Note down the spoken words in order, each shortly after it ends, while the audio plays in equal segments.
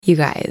You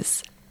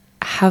guys,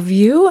 have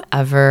you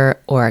ever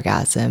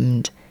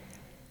orgasmed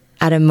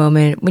at a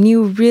moment when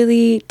you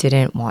really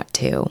didn't want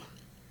to?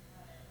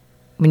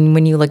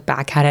 When you look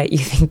back at it, you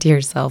think to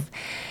yourself,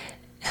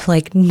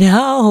 like,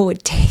 no,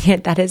 dang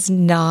it, that is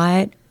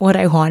not what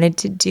I wanted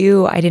to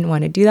do. I didn't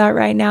want to do that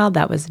right now.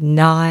 That was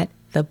not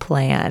the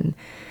plan.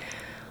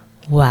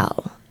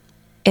 Well,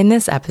 in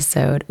this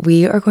episode,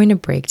 we are going to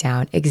break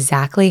down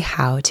exactly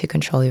how to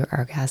control your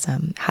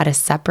orgasm, how to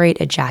separate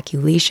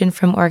ejaculation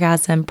from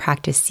orgasm,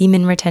 practice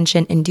semen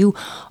retention, and do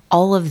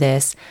all of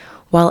this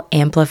while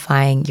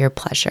amplifying your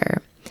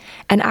pleasure.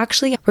 And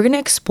actually, we're going to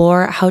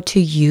explore how to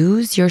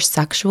use your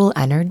sexual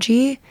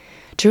energy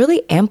to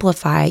really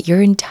amplify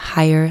your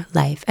entire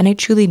life. And I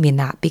truly mean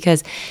that,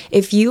 because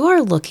if you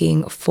are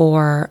looking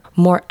for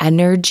more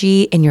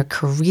energy in your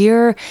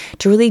career,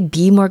 to really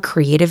be more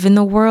creative in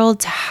the world,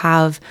 to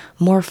have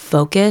more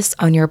focus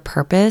on your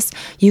purpose,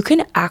 you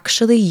can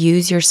actually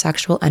use your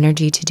sexual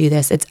energy to do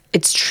this.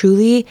 It's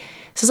truly,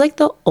 this is like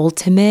the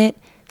ultimate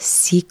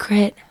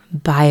secret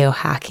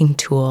biohacking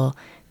tool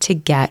to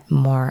get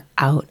more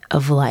out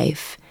of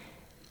life.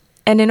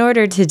 And in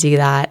order to do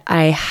that,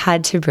 I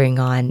had to bring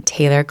on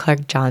Taylor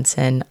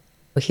Clark-Johnson.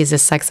 He's a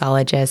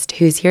sexologist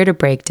who's here to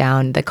break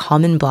down the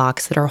common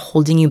blocks that are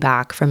holding you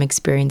back from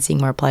experiencing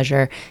more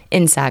pleasure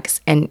in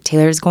sex. And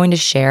Taylor is going to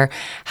share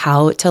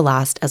how to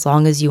last as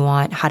long as you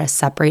want, how to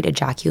separate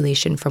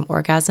ejaculation from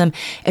orgasm,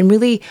 and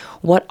really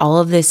what all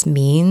of this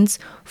means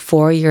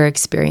for your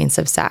experience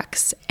of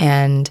sex.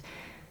 And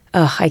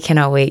I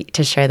cannot wait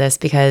to share this,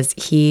 because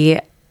he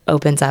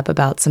opens up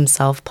about some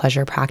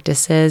self-pleasure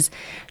practices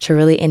to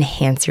really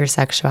enhance your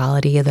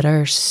sexuality that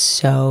are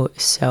so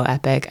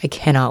epic. I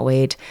cannot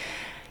wait.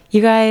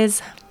 You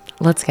guys,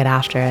 let's get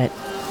after it.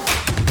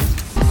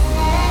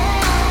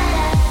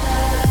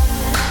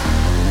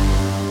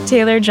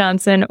 Taylor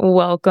Johnson,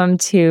 welcome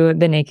to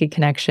The Naked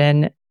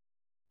Connection.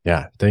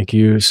 Yeah, thank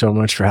you so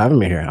much for having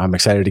me here. I'm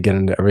excited to get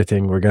into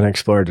everything we're going to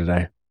explore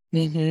today.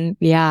 Mm-hmm.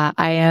 Yeah,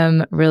 I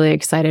am really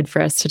excited for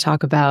us to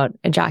talk about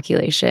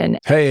ejaculation.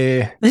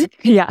 Hey.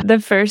 Yeah, the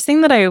first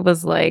thing that I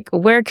was like,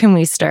 where can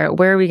we start?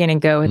 Where are we going to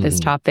go with this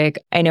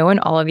topic? I know in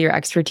all of your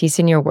expertise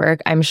in your work,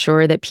 I'm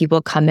sure that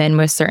people come in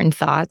with certain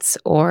thoughts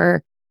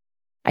or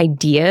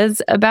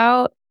ideas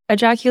about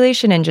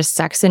ejaculation and just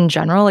sex in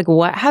general. Like,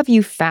 what have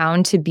you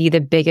found to be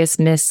the biggest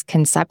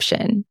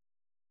misconception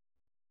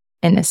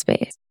in this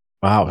space?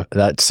 Wow,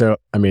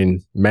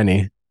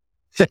 many.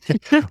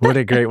 What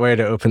a great way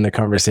to open the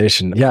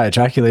conversation. Yeah,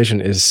 ejaculation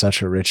is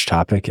such a rich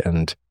topic,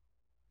 and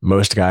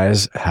most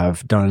guys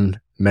have done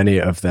many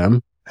of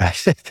them,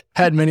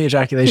 had many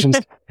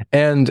ejaculations.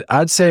 And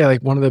I'd say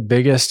like one of the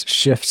biggest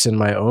shifts in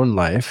my own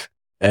life,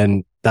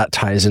 and that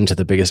ties into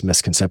the biggest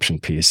misconception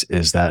piece,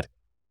 is that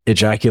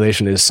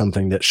ejaculation is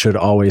something that should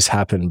always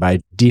happen by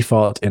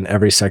default in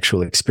every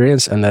sexual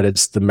experience, and that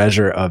it's the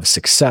measure of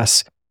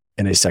success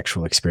in a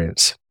sexual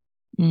experience.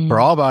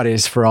 For all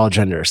bodies, for all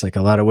genders. Like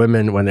a lot of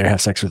women, when they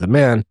have sex with a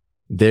man,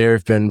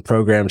 they've been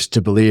programmed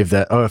to believe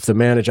that, oh, if the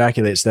man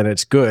ejaculates, then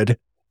it's good.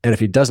 And if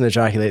he doesn't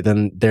ejaculate,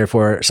 then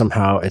therefore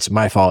somehow it's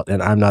my fault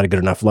and I'm not a good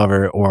enough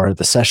lover, or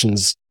the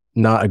session's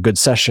not a good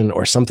session,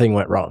 or something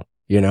went wrong,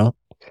 you know?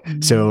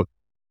 Mm-hmm. So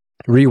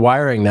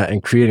rewiring that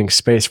and creating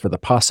space for the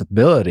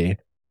possibility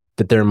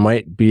that there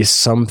might be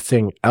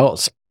something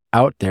else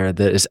out there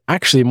that is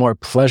actually more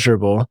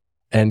pleasurable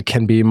and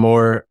can be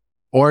more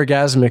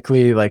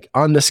orgasmically, like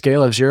on the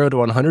scale of 0 to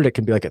 100, it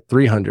can be like at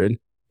 300,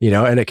 you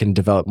know, and it can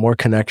develop more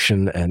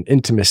connection and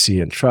intimacy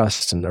and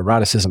trust and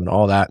eroticism and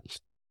all that.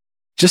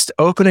 Just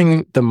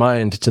opening the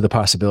mind to the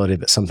possibility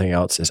that something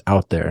else is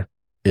out there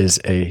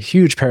is a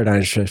huge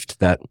paradigm shift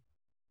that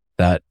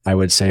I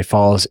would say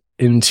falls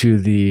into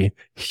the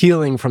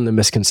healing from the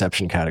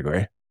misconception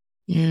category.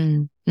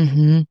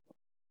 Mm-hmm.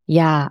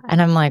 Yeah.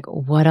 And I'm like,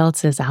 what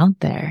else is out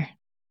there?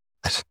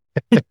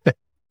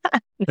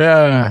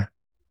 Yeah.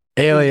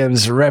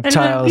 Aliens,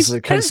 reptiles,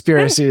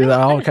 conspiracies,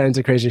 all kinds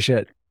of crazy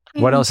shit.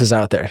 What else is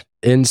out there?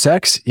 In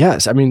sex?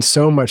 Yes. I mean,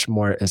 so much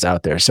more is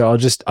out there. So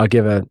I'll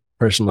give a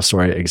personal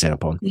story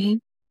example. Mm-hmm.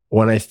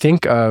 When I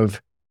think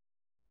of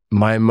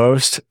my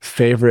most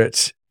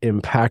favorite,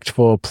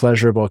 impactful,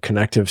 pleasurable,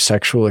 connective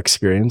sexual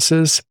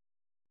experiences,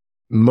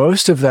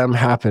 most of them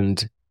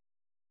happened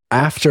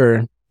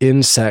after,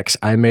 in sex,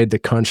 I made the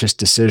conscious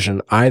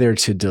decision either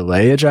to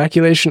delay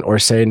ejaculation or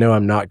say, no,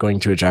 I'm not going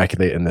to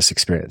ejaculate in this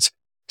experience.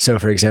 So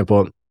for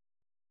example,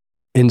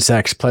 in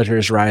sex, pleasure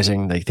is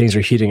rising, like things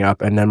are heating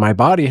up, and then my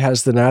body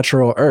has the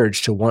natural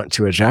urge to want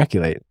to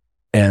ejaculate.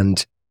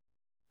 And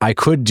I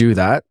could do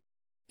that,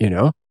 you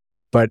know,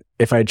 but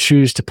if I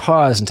choose to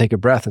pause and take a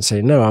breath and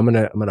say, no, I'm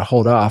going to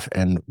hold off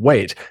and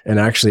wait and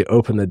actually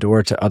open the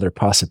door to other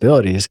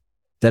possibilities,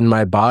 then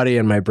my body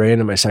and my brain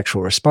and my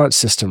sexual response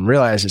system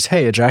realizes,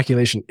 hey,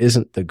 ejaculation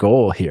isn't the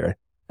goal here.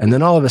 And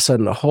then all of a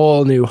sudden, a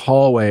whole new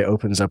hallway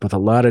opens up with a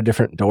lot of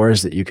different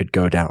doors that you could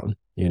go down,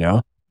 you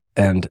know?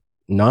 And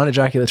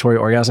non-ejaculatory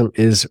orgasm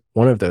is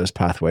one of those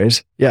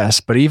pathways, yes.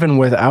 But even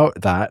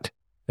without that,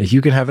 you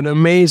can have an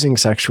amazing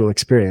sexual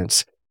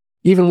experience,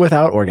 even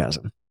without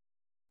orgasm.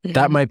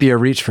 that might be a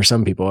reach for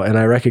some people. And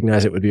I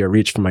recognize it would be a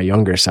reach for my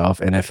younger self.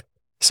 And if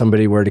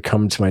somebody were to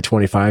come to my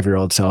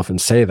 25-year-old self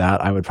and say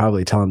that, I would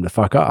probably tell them to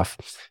fuck off,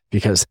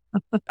 because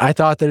I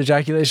thought that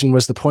ejaculation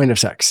was the point of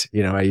sex.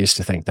 I used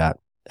to think that.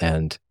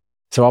 And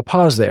so I'll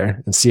pause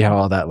there and see how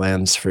all that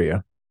lands for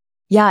you.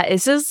 Yeah,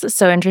 it's just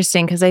so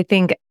interesting because I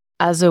think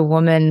as a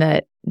woman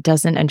that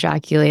doesn't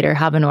ejaculate or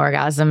have an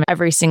orgasm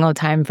every single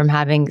time from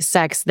having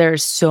sex,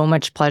 there's so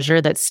much pleasure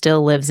that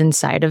still lives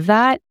inside of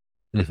that.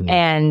 Mm-hmm.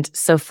 And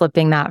so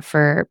flipping that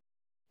for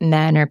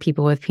men or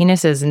people with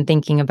penises and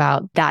thinking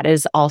about that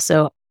is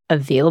also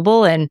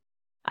available. And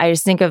I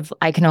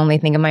can only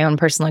think of my own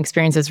personal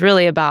experiences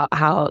really about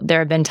how there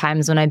have been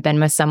times when I've been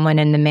with someone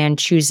and the man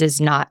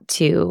chooses not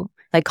to,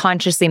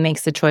 consciously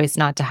makes the choice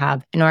not to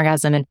have an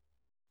orgasm. And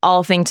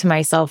I'll think to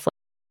myself,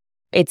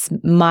 it's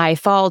my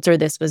fault or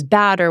this was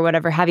bad or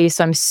whatever have you.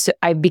 So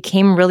I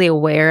became really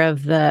aware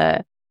of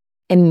the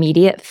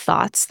immediate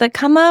thoughts that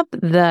come up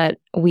that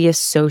we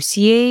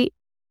associate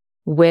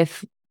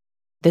with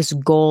this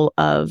goal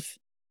of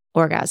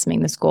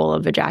orgasming, this goal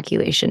of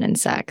ejaculation and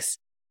sex.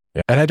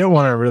 Yeah. And I don't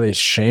want to really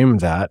shame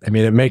that. I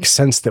mean, it makes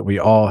sense that we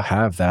all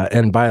have that.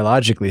 And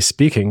biologically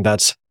speaking,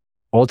 that's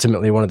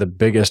ultimately one of the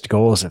biggest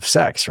goals of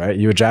sex, right?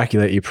 You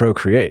ejaculate, you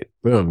procreate.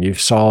 Boom, you've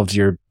solved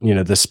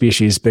the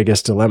species'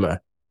 biggest dilemma.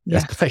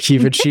 Yeah.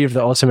 You've achieved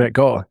the ultimate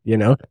goal,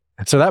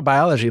 So that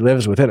biology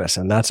lives within us,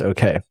 and that's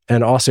okay.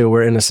 And also,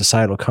 we're in a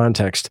societal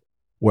context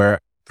where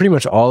pretty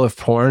much all of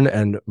porn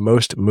and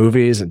most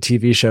movies and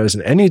TV shows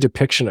and any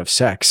depiction of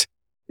sex,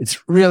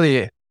 it's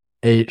really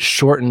a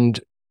shortened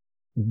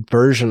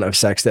version of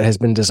sex that has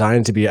been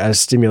designed to be as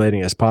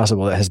stimulating as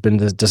possible. That has been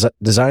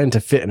designed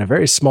to fit in a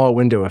very small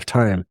window of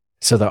time.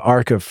 So the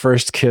arc of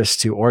first kiss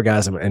to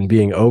orgasm and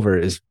being over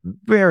is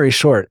very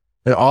short.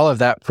 And all of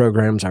that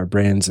programs our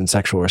brains and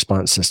sexual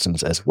response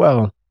systems as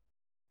well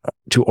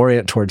to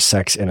orient towards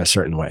sex in a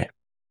certain way.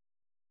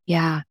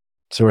 Yeah.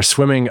 So we're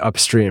swimming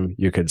upstream,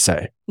 you could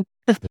say.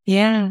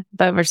 Yeah,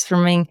 but we're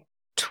swimming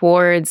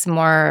towards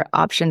more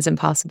options and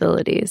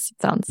possibilities.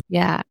 It sounds,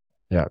 yeah.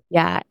 Yeah.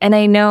 Yeah. And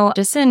I know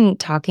just in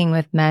talking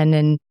with men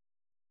and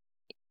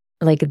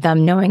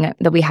them knowing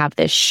that we have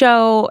this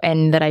show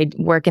and that I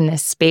work in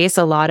this space,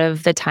 a lot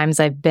of the times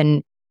I've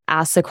been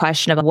asked the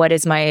question of what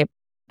is my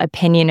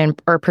opinion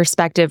or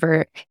perspective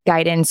or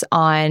guidance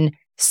on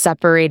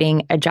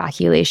separating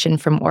ejaculation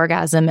from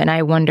orgasm. And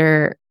I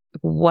wonder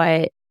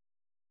where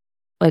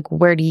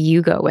do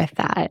you go with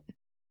that?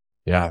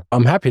 Yeah,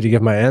 I'm happy to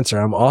give my answer.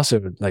 I'm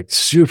also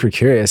super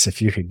curious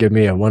if you could give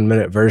me a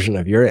 1-minute version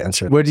of your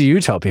answer. What do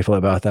you tell people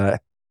about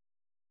that?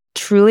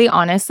 Truly,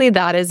 honestly,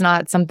 that is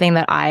not something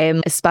that I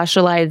am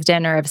specialized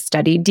in or have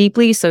studied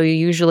deeply. So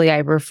usually I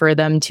refer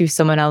them to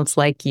someone else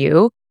like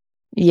you.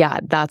 Yeah,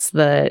 that's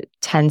the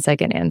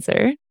 10-second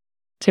answer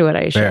to what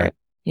I shared.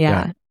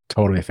 Yeah,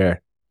 totally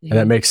fair. Yeah. And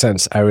that makes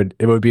sense.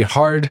 It would be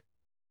hard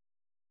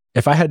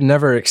if I had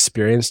never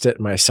experienced it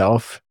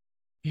myself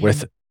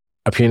with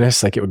a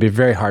penis. It would be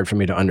very hard for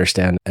me to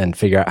understand and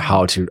figure out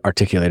how to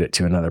articulate it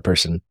to another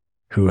person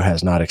who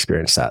has not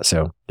experienced that.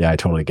 So yeah, I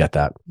totally get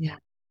that. Yeah.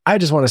 I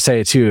just want to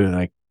say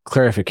too,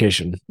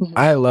 clarification. Mm-hmm.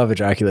 I love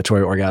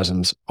ejaculatory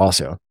orgasms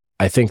also.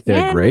 I think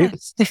they're great.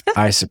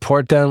 I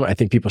support them. I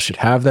think people should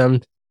have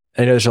them.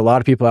 I know there's a lot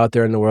of people out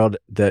there in the world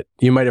that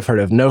you might have heard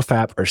of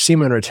NoFap or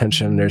semen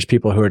retention. There's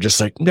people who are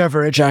just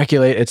never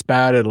ejaculate. It's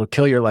bad. It'll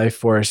kill your life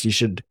force. You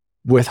should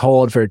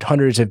withhold for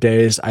hundreds of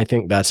days. I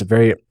think that's a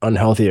very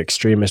unhealthy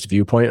extremist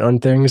viewpoint on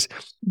things.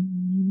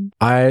 Mm-hmm.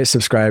 I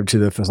subscribe to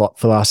the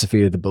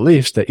philosophy of the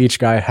beliefs that each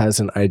guy has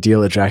an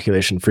ideal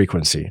ejaculation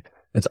frequency.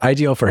 It's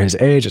ideal for his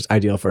age. It's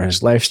ideal for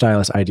his lifestyle.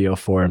 It's ideal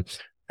for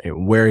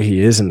where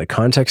he is in the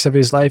context of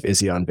his life. Is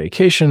he on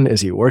vacation?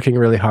 Is he working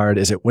really hard?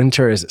 Is it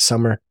winter? Is it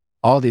summer?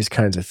 All these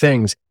kinds of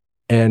things.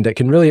 And it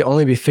can really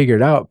only be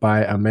figured out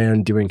by a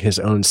man doing his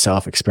own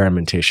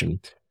self-experimentation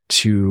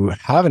to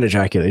have an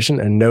ejaculation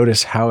and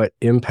notice how it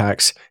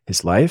impacts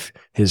his life,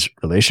 his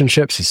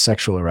relationships, his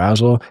sexual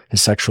arousal, his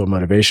sexual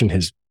motivation,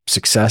 his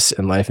success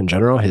in life in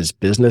general, his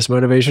business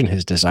motivation,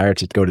 his desire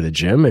to go to the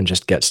gym and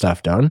just get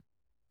stuff done.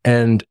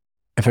 And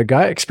if a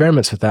guy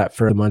experiments with that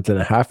for a month and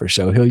a half or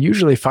so, he'll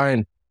usually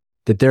find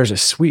that there's a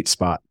sweet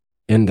spot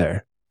in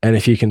there. And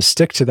if he can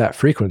stick to that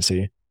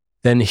frequency,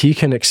 then he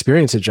can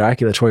experience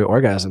ejaculatory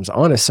orgasms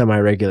on a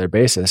semi-regular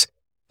basis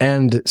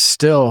and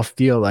still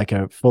feel like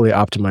a fully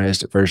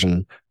optimized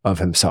version of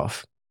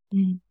himself,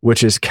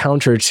 which is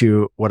counter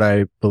to what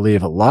I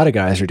believe a lot of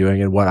guys are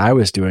doing and what I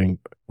was doing,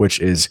 which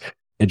is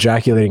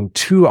ejaculating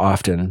too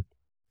often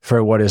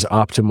for what is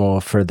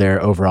optimal for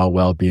their overall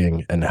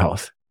well-being and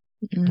health.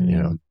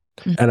 And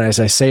as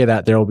I say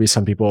that, there will be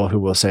some people who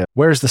will say,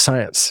 where's the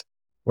science?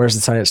 Where's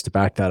the science to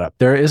back that up?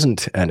 There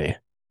isn't any.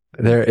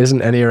 There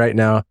isn't any right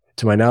now.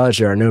 To my knowledge,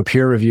 there are no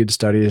peer-reviewed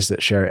studies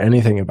that share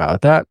anything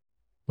about that.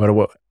 But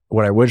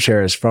what I would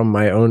share is from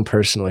my own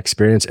personal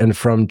experience and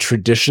from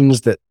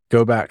traditions that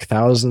go back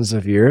thousands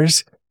of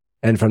years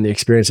and from the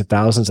experience of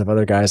thousands of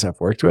other guys I've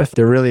worked with,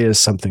 there really is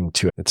something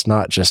to it. It's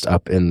not just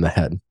up in the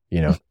head,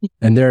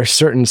 And there are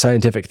certain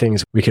scientific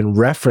things we can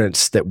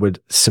reference that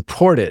would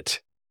support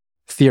it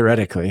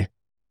theoretically,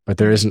 but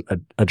there isn't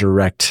a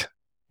direct,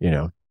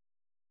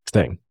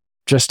 thing.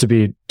 Just to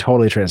be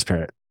totally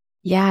transparent.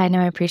 Yeah, I know.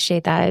 I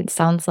appreciate that. It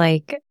sounds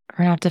like we're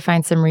going to have to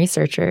find some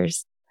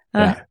researchers.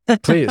 Yeah.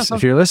 Please,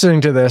 if you're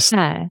listening to this,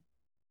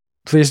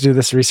 please do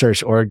this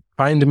research or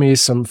find me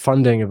some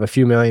funding of a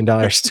few $1 million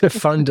to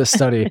fund a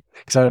study,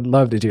 because I would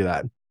love to do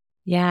that.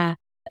 Yeah.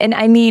 And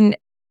I mean,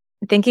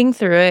 thinking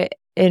through it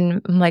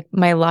in like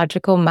my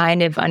logical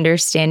mind of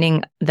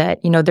understanding that,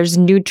 there's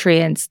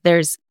nutrients,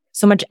 there's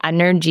so much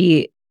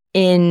energy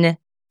in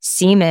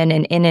semen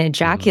and in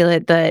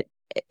ejaculate that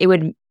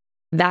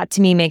that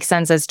to me makes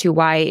sense as to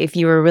why if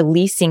you were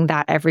releasing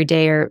that every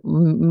day or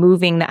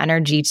moving the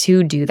energy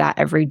to do that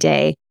every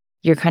day,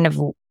 you're kind of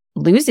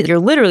you're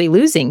literally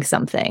losing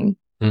something.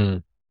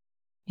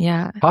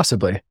 Yeah.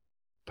 Possibly.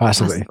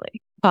 Possibly.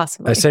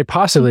 I say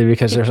possibly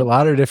because there's a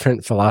lot of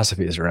different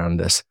philosophies around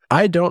this.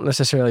 I don't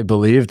necessarily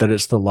believe that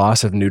it's the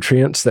loss of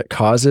nutrients that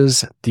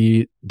causes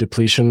the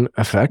depletion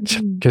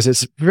effect, because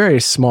it's a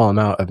very small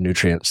amount of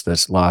nutrients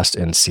that's lost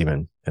in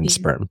semen and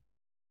sperm.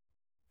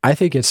 I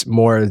think it's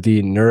more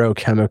the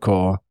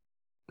neurochemical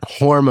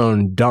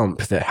hormone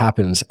dump that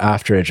happens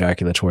after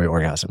ejaculatory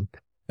orgasm.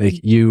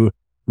 Like you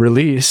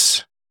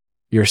release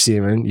your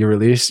semen, you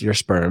release your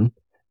sperm,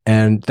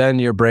 and then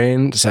your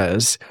brain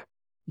says,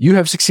 you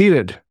have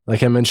succeeded.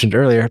 Like I mentioned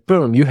earlier,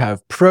 boom, you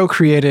have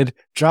procreated,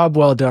 job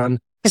well done,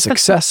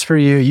 success for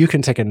you. You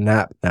can take a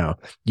nap now.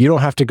 You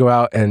don't have to go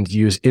out and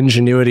use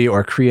ingenuity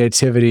or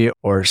creativity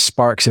or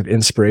sparks of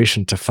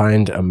inspiration to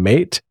find a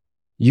mate.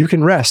 You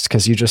can rest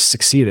because you just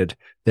succeeded.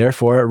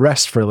 Therefore,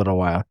 rest for a little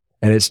while.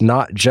 And it's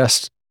not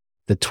just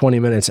the 20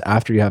 minutes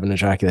after you have an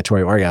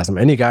ejaculatory orgasm.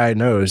 Any guy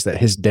knows that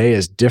his day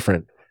is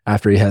different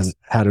after he has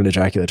had an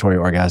ejaculatory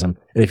orgasm.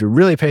 And if he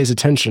really pays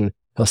attention,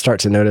 he'll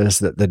start to notice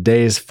that the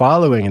days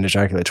following an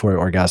ejaculatory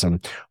orgasm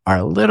are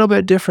a little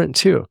bit different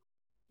too.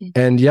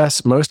 And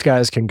yes, most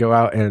guys can go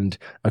out and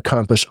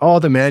accomplish all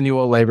the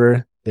manual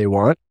labor they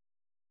want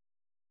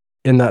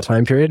in that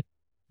time period.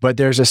 But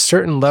there's a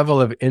certain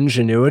level of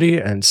ingenuity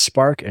and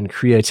spark and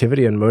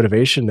creativity and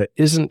motivation that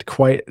isn't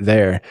quite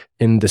there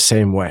in the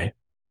same way.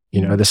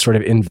 This sort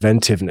of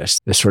inventiveness,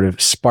 this sort of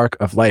spark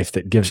of life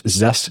that gives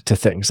zest to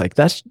things. Like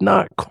that's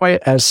not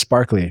quite as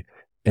sparkly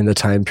in the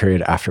time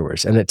period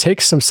afterwards. And it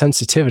takes some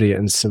sensitivity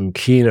and some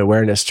keen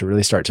awareness to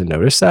really start to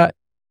notice that.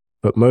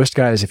 But most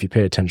guys, if you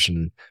pay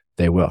attention,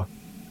 they will.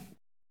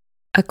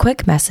 A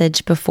quick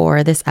message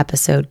before this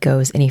episode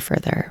goes any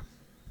further.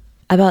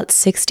 About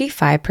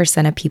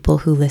 65% of people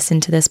who listen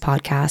to this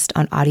podcast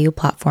on audio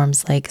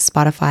platforms like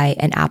Spotify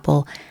and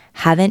Apple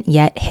haven't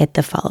yet hit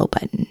the follow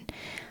button.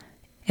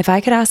 If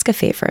I could ask a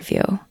favor of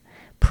you,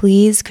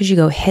 please could you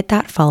go hit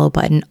that follow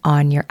button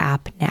on your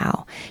app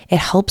now? It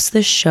helps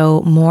the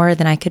show more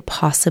than I could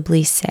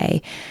possibly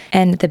say.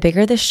 And the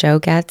bigger the show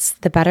gets,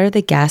 the better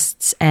the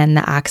guests and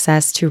the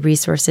access to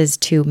resources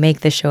to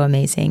make the show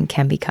amazing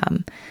can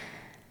become.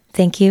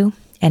 Thank you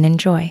and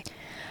enjoy.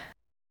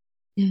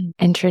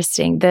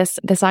 Interesting. This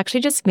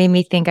actually just made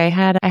me think I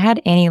had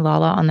Annie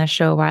Lala on the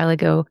show a while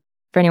ago,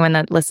 for anyone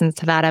that listens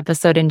to that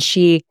episode, and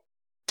she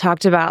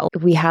talked about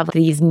we have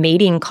these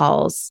mating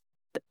calls,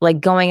 like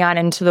going out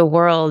into the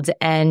world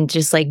and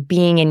just like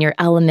being in your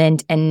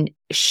element and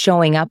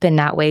showing up in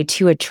that way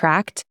to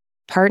attract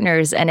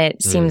partners. And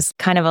it seems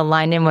kind of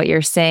aligned in what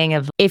you're saying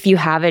of if you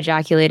have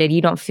ejaculated,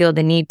 you don't feel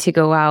the need to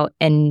go out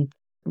and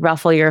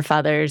ruffle your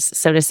feathers,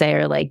 so to say,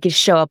 or like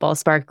show up all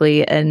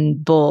sparkly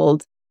and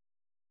bold.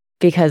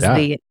 Because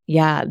the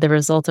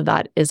result of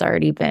that has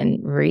already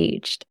been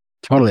reached.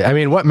 Totally. I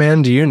mean, what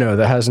man do you know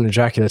that has an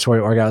ejaculatory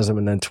orgasm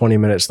and then 20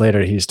 minutes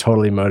later, he's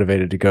totally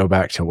motivated to go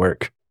back to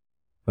work?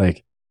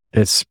 Like,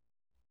 it's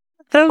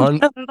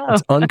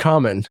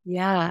uncommon.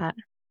 Yeah.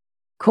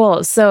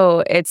 Cool.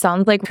 So it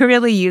sounds like we're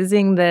really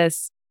using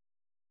this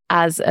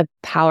as a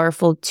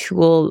powerful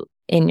tool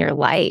in your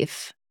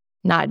life,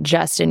 not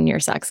just in your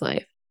sex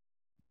life.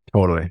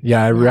 Totally.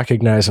 Yeah, I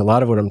recognize a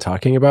lot of what I'm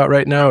talking about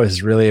right now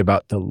is really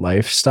about the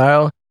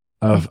lifestyle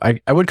of, I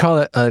would call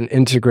it an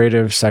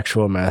integrative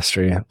sexual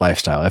mastery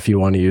lifestyle, if you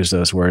want to use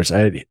those words.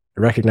 I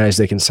recognize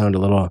they can sound a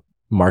little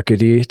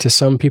markety to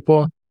some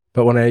people,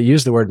 but when I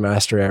use the word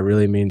mastery, I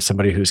really mean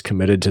somebody who's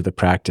committed to the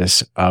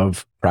practice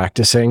of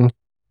practicing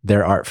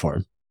their art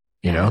form,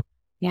 you know?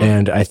 Yeah.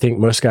 And I think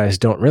most guys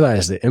don't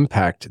realize the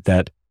impact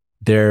that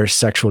their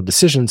sexual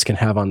decisions can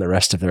have on the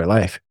rest of their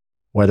life,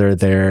 whether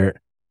they're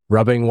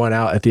rubbing one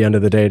out at the end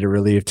of the day to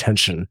relieve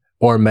tension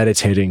or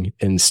meditating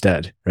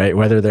instead, right?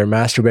 Whether they're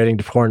masturbating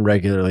to porn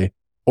regularly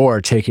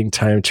or taking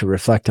time to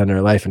reflect on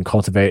their life and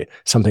cultivate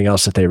something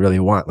else that they really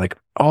want. Like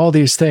all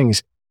these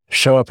things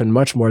show up in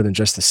much more than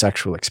just the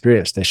sexual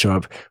experience. They show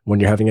up when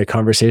you're having a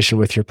conversation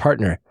with your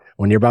partner,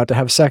 when you're about to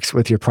have sex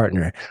with your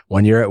partner,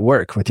 when you're at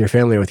work, with your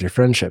family, with your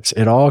friendships.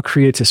 It all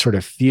creates a sort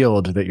of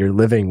field that you're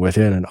living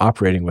within and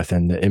operating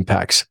within that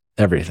impacts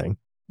everything.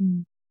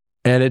 Mm.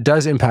 And it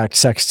does impact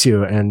sex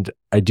too. And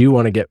I do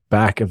want to get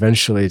back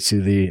eventually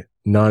to the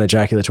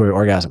non-ejaculatory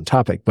orgasm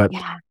topic, but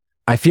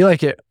I feel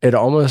like it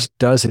almost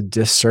does a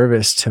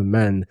disservice to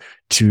men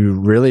to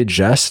really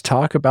just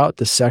talk about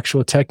the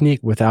sexual technique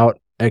without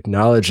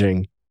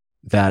acknowledging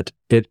that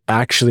it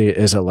actually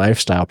is a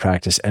lifestyle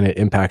practice and it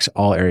impacts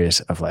all areas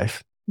of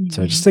life.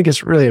 So I just think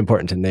it's really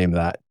important to name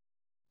that.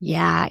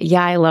 Yeah.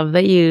 Yeah. I love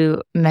that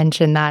you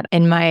mentioned that.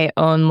 In my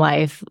own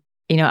life,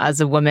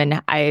 as a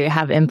woman, I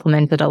have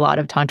implemented a lot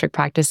of tantric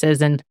practices,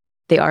 and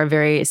they are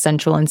very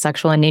sensual and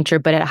sexual in nature,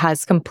 but it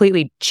has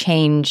completely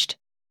changed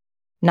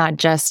not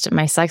just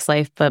my sex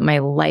life, but my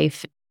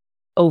life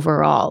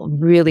overall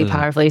really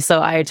powerfully.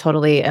 So I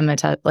totally am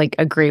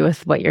agree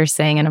with what you're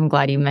saying. And I'm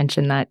glad you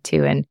mentioned that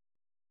too. And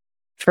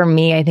for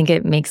me, I think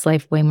it makes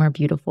life way more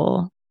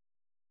beautiful.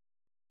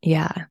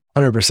 Yeah.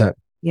 100%.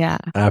 Yeah.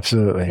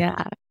 Absolutely.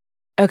 Yeah.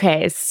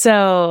 Okay.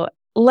 So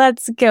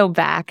let's go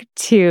back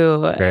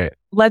to, Great.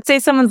 Let's say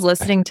someone's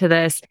listening to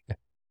this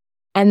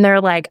and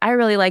they're like, I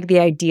really like the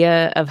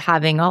idea of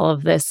having all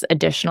of this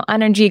additional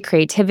energy,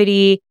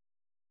 creativity.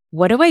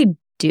 What do I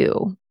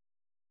do?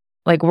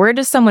 Like, where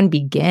does someone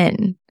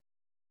begin?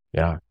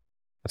 Yeah,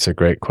 that's a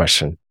great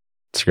question.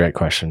 It's a great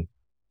question.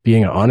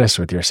 Being honest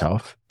with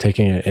yourself,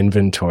 taking an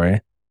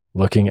inventory,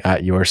 looking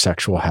at your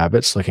sexual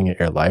habits, looking at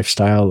your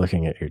lifestyle,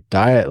 looking at your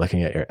diet,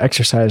 looking at your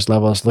exercise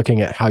levels,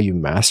 looking at how you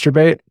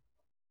masturbate,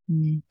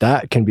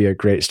 that can be a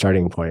great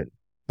starting point.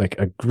 Like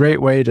a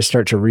great way to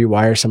start to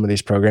rewire some of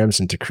these programs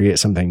and to create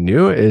something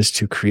new is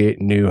to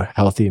create new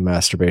healthy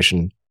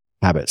masturbation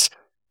habits.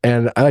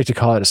 And I like to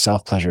call it a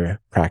self-pleasure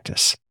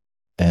practice.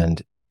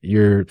 And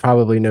you're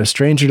probably no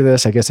stranger to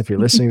this. I guess if you're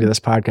listening to this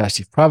podcast,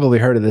 you've probably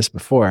heard of this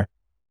before.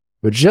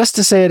 But just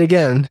to say it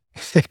again,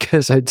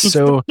 because it's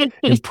so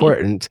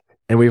important,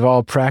 and we've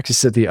all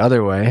practiced it the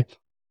other way.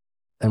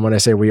 And when I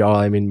say we all,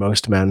 I mean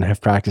most men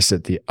have practiced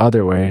it the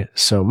other way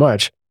so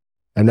much.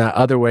 And that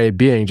other way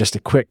being just a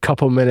quick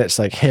couple minutes,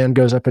 like hand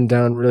goes up and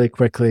down really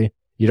quickly.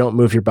 You don't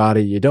move your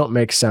body. You don't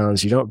make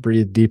sounds. You don't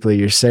breathe deeply.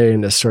 You're saying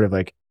this sort of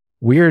like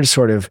weird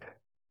sort of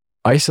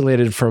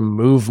isolated from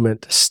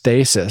movement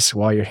stasis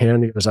while your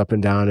hand goes up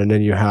and down. And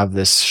then you have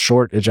this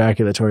short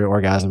ejaculatory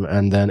orgasm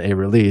and then a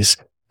release.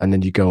 And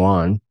then you go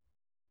on.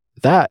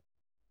 That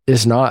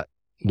is not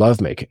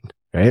lovemaking,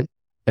 right?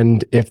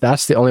 And if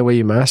that's the only way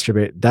you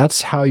masturbate,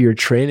 that's how you're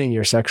training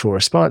your sexual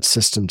response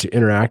system to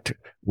interact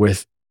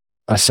with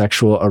a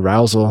sexual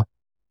arousal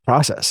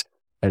process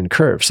and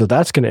curve. So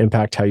that's going to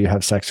impact how you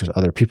have sex with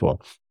other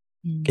people.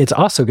 It's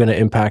also going to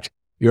impact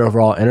your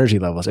overall energy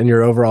levels and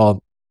your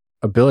overall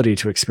ability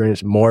to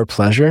experience more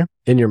pleasure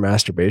in your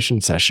masturbation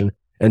session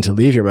and to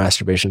leave your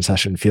masturbation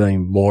session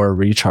feeling more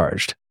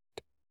recharged.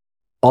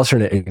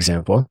 Alternate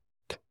example,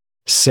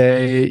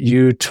 say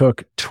you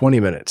took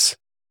 20 minutes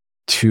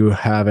to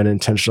have an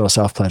intentional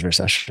self-pleasure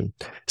session.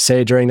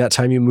 Say during that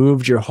time you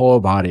moved your whole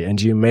body and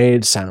you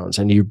made sounds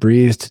and you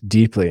breathed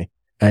deeply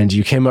and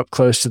you came up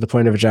close to the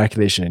point of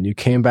ejaculation and you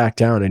came back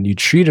down and you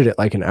treated it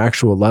like an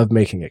actual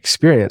lovemaking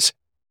experience.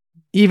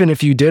 Even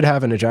if you did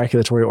have an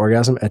ejaculatory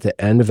orgasm at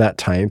the end of that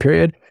time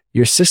period,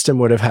 your system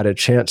would have had a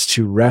chance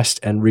to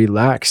rest and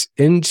relax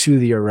into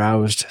the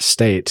aroused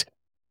state.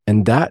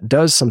 And that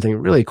does something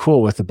really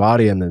cool with the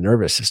body and the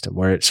nervous system,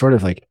 where it sort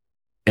of like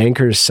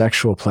anchors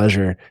sexual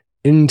pleasure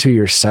into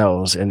your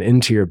cells and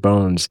into your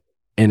bones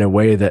in a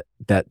way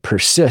that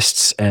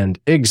persists and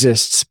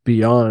exists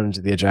beyond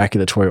the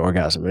ejaculatory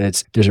orgasm.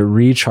 And there's a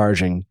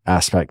recharging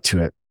aspect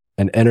to it,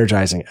 an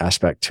energizing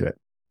aspect to it.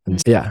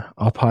 And yeah,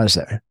 I'll pause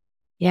there.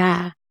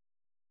 Yeah.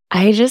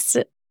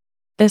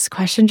 This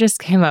question just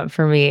came up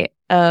for me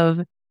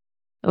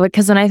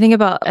because when I think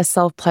about a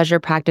self-pleasure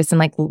practice and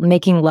like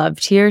making love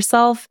to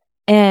yourself,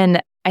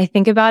 and I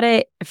think about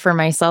it for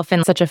myself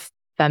in such a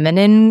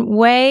feminine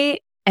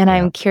way, and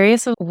I'm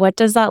curious, what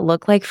does that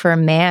look like for a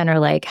man, or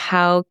like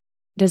how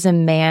does a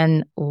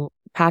man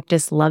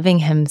practice loving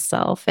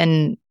himself?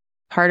 And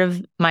part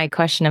of my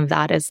question of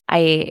that is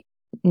I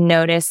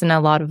notice in a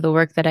lot of the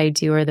work that I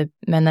do or the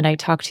men that I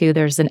talk to,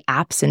 there's an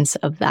absence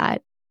of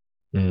that.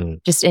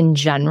 Just in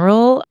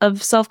general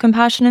of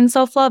self-compassion and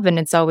self-love. And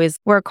it's always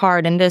work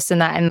hard and this and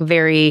that and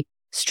very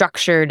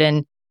structured.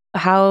 And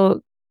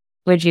how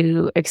would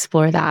you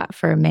explore that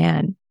for a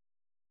man?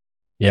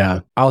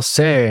 Yeah, I'll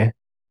say,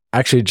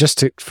 actually,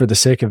 for the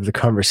sake of the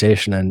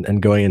conversation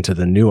and going into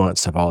the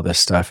nuance of all this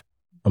stuff,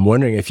 I'm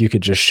wondering if you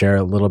could just share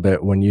a little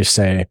bit when you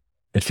say,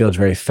 it feels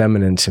very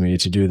feminine to me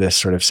to do this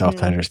sort of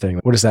self-pleasure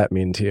thing. What does that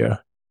mean to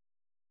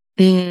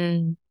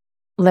you?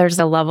 There's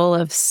a level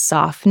of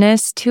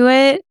softness to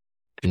it.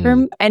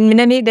 And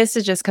maybe this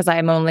is just because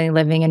I'm only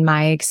living in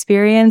my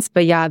experience,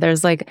 but yeah,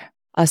 there's like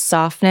a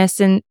softness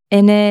in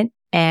it,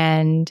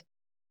 and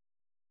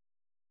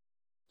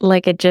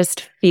like it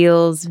just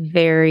feels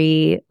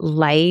very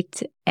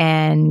light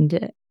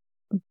and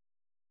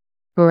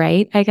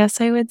bright, I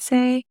guess I would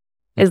say,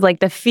 is like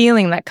the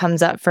feeling that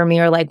comes up for me,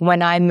 or like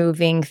when I'm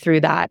moving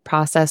through that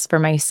process for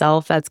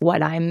myself, that's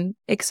what I'm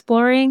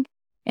exploring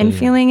and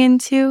feeling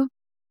into.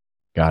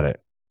 Got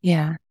it.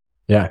 Yeah.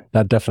 Yeah,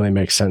 that definitely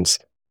makes sense.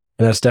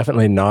 And that's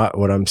definitely not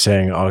what I'm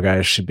saying all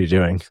guys should be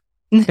doing.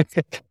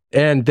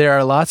 And there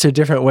are lots of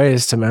different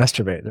ways to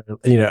masturbate.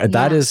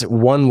 That is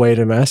one way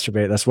to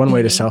masturbate. That's one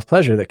way to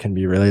self-pleasure that can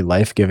be really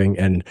life-giving.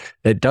 And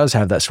it does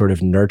have that sort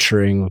of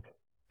nurturing,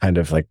 kind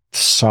of like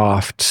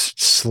soft,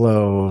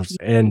 slow,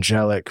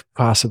 angelic,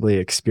 possibly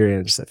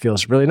experience that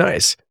feels really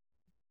nice.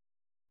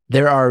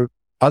 There are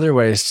other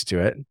ways to do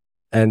it.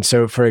 And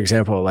so, for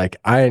example, like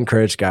I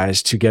encourage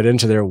guys to get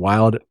into their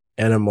wild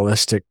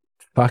animalistic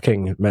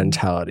fucking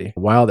mentality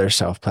while they're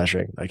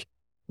self-pleasuring. Like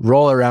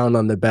roll around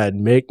on the bed,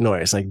 make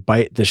noise, like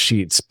bite the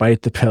sheets,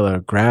 bite the pillow,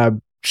 grab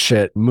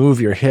shit,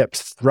 move your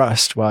hips,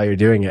 thrust while you're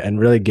doing it, and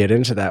really get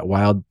into that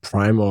wild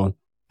primal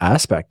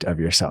aspect of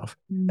yourself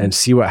and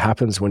see what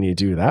happens when you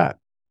do that.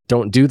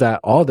 Don't do that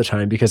all the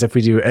time, because if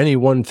we do any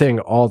one thing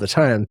all the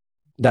time,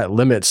 that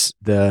limits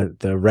the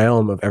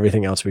realm of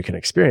everything else we can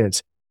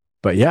experience.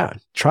 But yeah,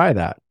 try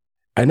that.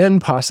 And then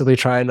possibly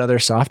try another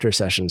softer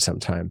session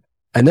sometime.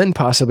 And then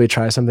possibly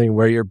try something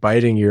where you're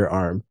biting your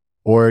arm,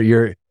 or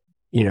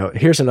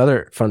here's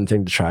another fun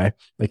thing to try,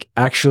 like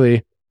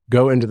actually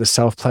go into the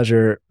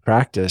self-pleasure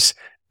practice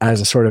as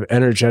a sort of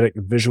energetic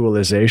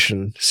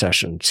visualization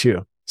session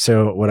too.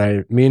 So what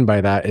I mean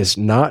by that is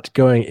not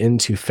going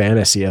into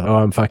fantasy of, oh,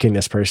 I'm fucking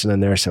this person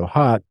and they're so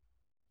hot,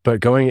 but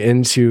going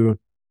into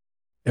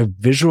a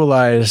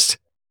visualized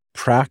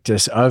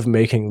practice of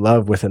making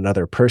love with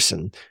another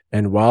person.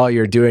 And while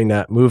you're doing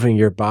that, moving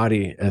your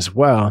body as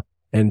well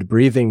and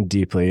breathing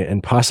deeply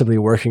and possibly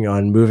working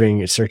on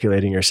moving,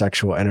 circulating your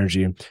sexual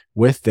energy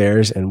with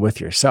theirs and with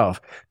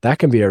yourself. That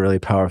can be a really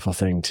powerful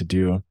thing to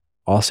do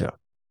also.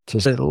 So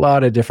there's a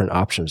lot of different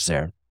options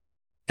there.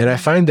 And I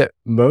find that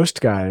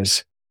most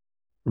guys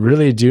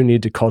really do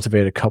need to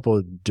cultivate a couple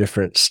of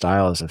different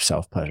styles of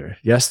self-pleasure.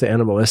 Yes, the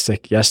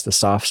animalistic, yes, the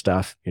soft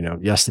stuff,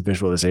 yes, the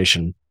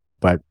visualization,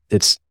 but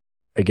it's,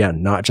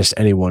 again, not just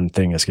any one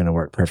thing is going to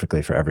work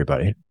perfectly for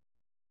everybody.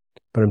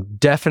 But I'm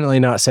definitely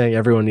not saying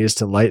everyone needs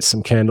to light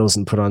some candles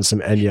and put on some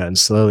Enya and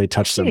slowly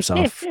touch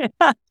themselves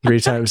 3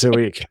 times a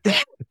week.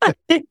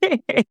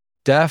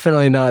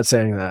 Definitely not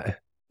saying that.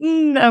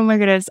 Oh my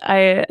goodness.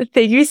 I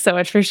thank you so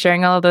much for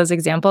sharing all of those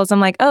examples.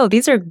 I'm like, oh,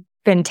 these are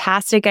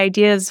fantastic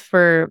ideas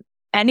for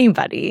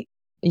anybody.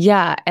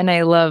 Yeah. And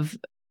I love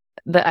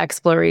the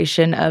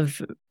exploration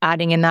of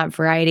adding in that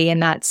variety.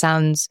 And that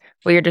sounds,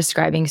 what you're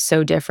describing,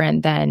 so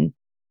different than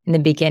in the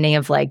beginning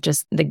of like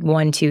just the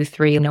 1, 2,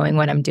 3, knowing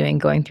what I'm doing,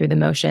 going through the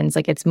motions.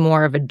 Like it's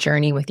more of a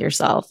journey with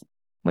yourself,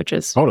 which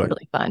is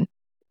really fun.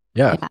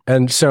 Yeah.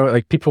 And so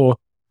like people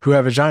who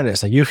have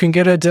vaginas, like you can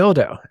get a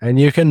dildo and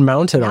you can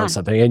mount it on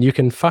something and you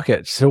can fuck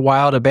it to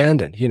wild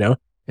abandon,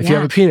 If you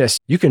have a penis,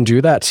 you can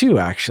do that too,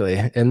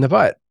 actually, in the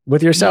butt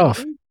with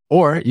yourself.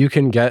 Or you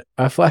can get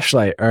a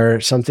fleshlight or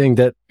something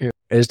that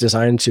is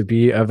designed to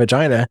be a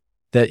vagina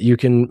that you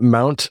can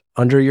mount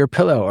under your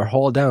pillow or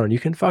hold down. You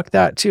can fuck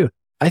that too.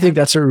 I think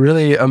that's a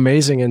really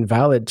amazing and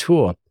valid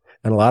tool.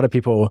 And a lot of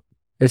people,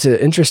 it's an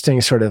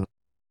interesting sort of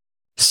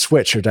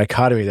switch or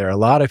dichotomy there. A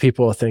lot of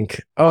people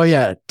think, oh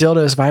yeah,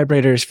 dildos,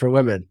 vibrators for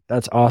women.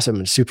 That's awesome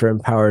and super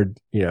empowered,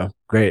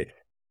 great.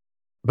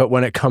 But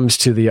when it comes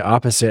to the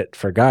opposite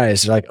for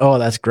guys, they're like, oh,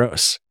 that's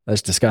gross.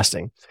 That's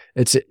disgusting.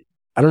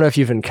 I don't know if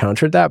you've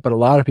encountered that, but a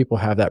lot of people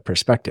have that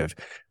perspective,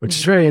 which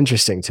is very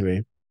interesting to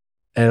me.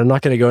 And I'm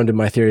not going to go into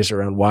my theories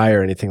around why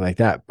or anything like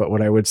that. But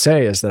what I would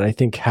say is that I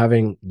think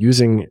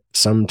using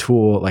some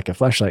tool like a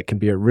fleshlight can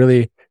be a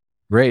really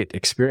great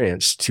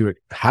experience to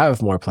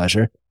have more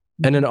pleasure.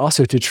 And then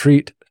also to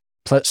treat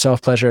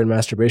self-pleasure and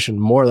masturbation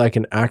more like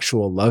an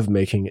actual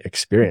lovemaking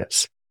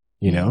experience.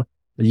 You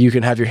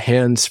can have your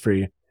hands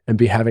free and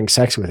be having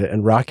sex with it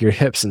and rock your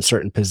hips in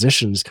certain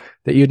positions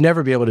that you'd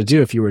never be able to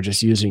do if you were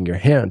just using your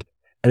hand.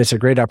 And it's a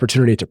great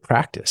opportunity to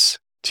practice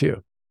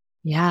too.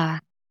 Yeah.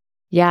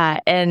 Yeah.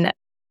 And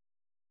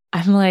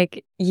I'm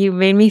like, you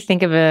made me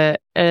think of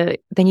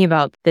thinking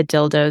about the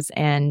dildos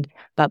and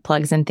butt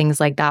plugs and things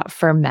like that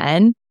for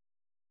men.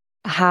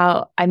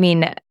 I've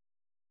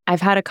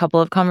had a couple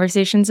of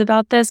conversations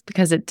about this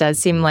because it does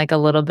seem like a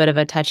little bit of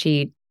a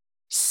touchy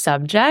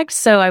subject.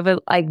 So I would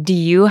like, do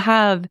you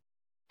have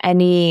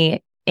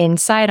any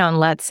insight on,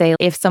 let's say,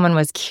 if someone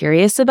was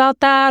curious about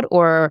that,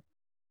 or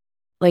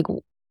like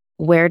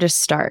where to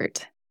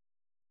start?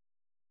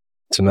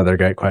 It's another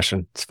great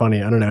question. It's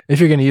funny. I don't know if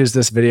you're going to use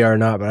this video or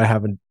not, but I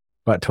have a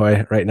butt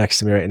toy right next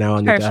to me right now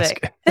on the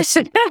desk.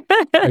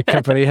 My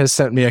company has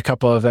sent me a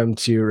couple of them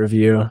to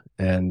review.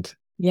 And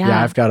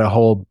yeah, I've got a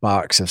whole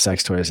box of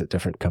sex toys that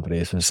different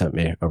companies have sent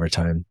me over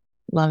time.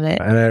 Love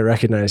it. And I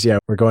recognize,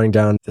 we're going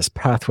down this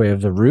pathway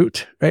of the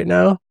root right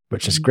now,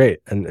 which is great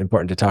and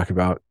important to talk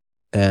about.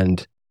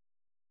 And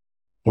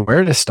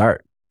where to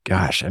start?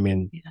 Gosh,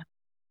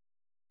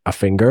 a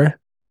finger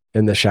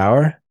in the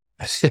shower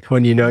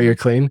when you know you're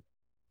clean.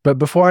 But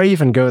before I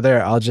even go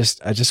there, I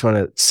just want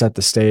to set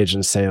the stage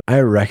and say, I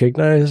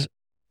recognize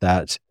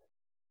that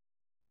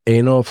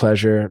anal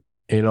pleasure,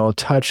 anal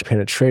touch,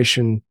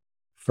 penetration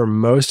for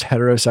most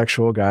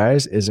heterosexual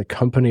guys is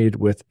accompanied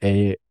with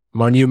a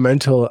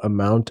monumental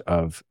amount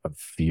of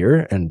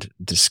fear and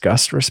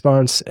disgust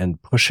response and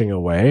pushing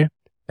away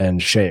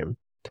and shame.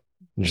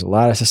 There's a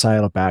lot of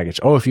societal baggage.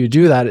 Oh, if you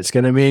do that, it's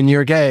going to mean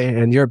you're gay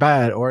and you're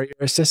bad, or you're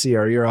a sissy,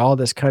 or you're all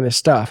this kind of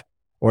stuff,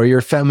 or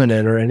you're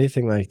feminine, or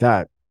anything like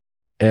that.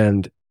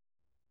 And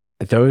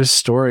those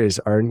stories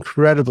are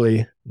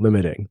incredibly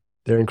limiting.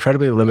 They're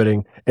incredibly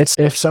limiting. It's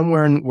if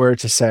someone were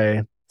to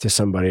say to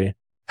somebody,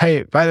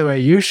 hey, by the way,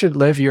 you should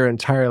live your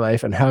entire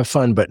life and have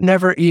fun, but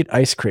never eat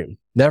ice cream.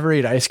 Never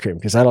eat ice cream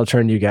because that'll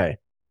turn you gay.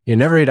 You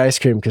never eat ice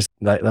cream because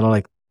that'll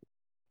like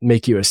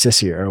make you a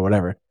sissy or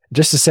whatever.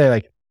 Just to say,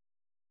 like,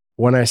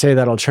 when I say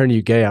that'll turn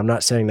you gay, I'm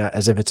not saying that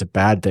as if it's a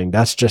bad thing.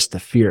 That's just the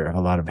fear of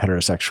a lot of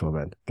heterosexual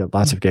men. Got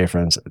lots of gay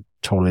friends that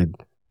totally,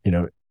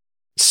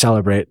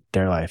 celebrate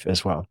their life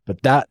as well.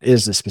 But that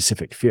is the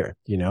specific fear,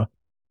 and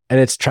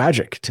it's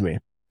tragic to me.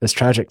 It's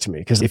tragic to me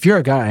because if you're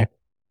a guy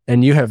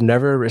and you have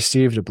never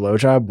received a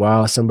blowjob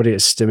while somebody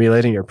is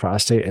stimulating your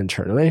prostate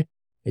internally,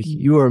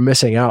 you are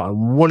missing out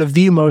on one of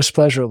the most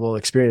pleasurable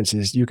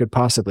experiences you could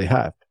possibly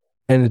have.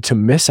 And to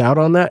miss out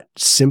on that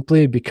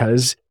simply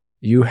because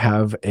you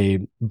have a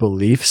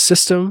belief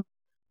system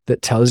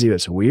that tells you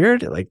it's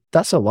weird, like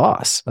that's a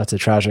loss. That's a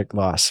tragic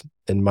loss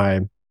in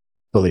my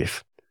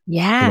belief.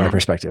 Yeah. From my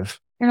perspective.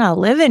 You're not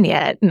living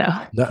yet. No.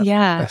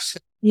 Yeah.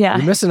 Yeah.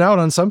 You're missing out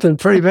on something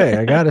pretty big,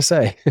 I gotta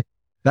say.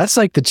 That's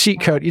like the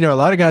cheat code. A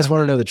lot of guys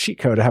want to know the cheat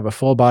code to have a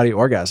full body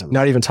orgasm.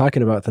 Not even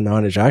talking about the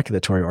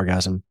non-ejaculatory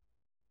orgasm.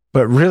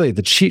 But really,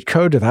 the cheat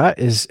code to that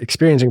is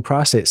experiencing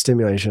prostate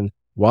stimulation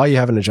while you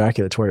have an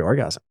ejaculatory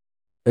orgasm.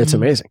 It's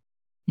amazing.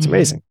 It's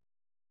amazing.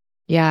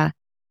 Yeah.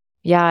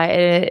 Yeah.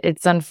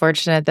 It's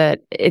unfortunate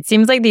that it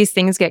seems like these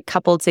things get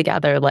coupled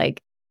together.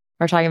 Like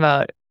we're talking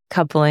about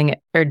coupling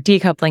or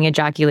decoupling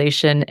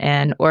ejaculation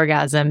and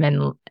orgasm,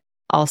 and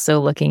also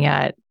looking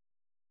at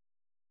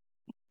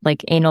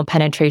like anal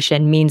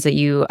penetration means that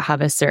you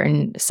have a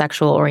certain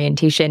sexual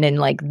orientation, and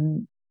like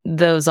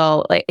those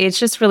all, like, it's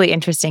just really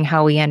interesting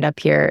how we end up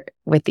here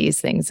with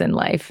these things in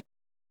life.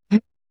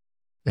 It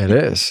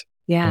is.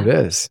 Yeah. It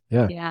is.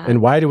 Yeah. Yeah. And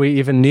why do we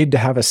even need to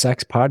have a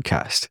sex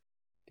podcast?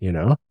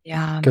 Yeah.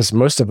 Because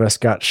most of us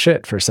got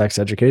shit for sex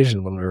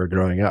education when we were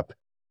growing up.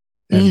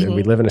 And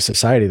we live in a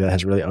society that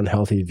has really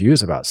unhealthy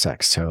views about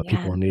sex. So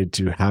people need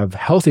to have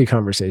healthy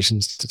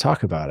conversations to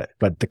talk about it.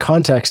 But the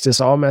context is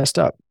all messed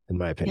up, in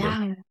my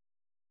opinion.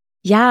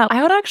 Yeah.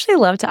 I would actually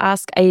love to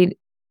ask, I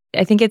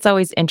think it's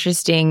always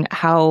interesting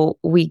how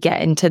we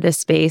get into the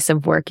space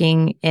of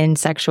working in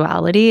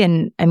sexuality.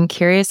 And I'm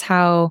curious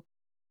how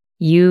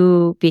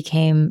you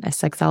became a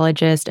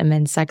sexologist and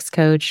then sex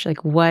coach.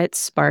 Like what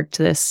sparked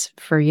this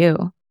for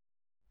you?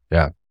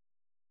 Yeah.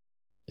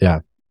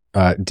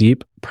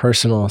 Deep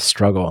personal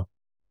struggle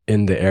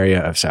in the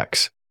area of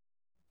sex.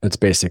 That's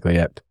basically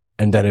it.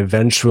 And then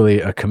eventually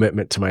a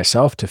commitment to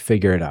myself to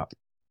figure it out.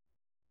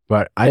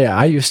 But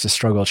I used to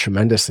struggle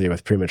tremendously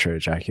with premature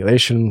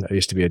ejaculation. I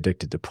used to be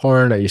addicted to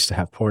porn. I used to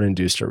have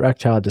porn-induced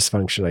erectile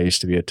dysfunction. I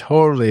used to be a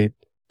totally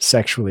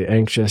sexually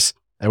anxious.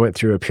 I went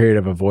through a period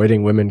of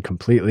avoiding women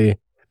completely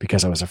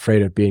because I was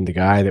afraid of being the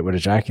guy that would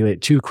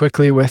ejaculate too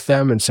quickly with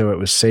them. And so it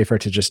was safer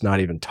to just not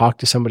even talk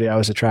to somebody I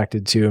was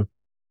attracted to.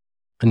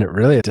 And it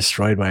really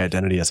destroyed my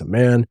identity as a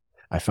man.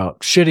 I felt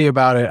shitty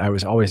about it. I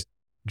was always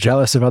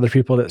jealous of other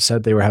people that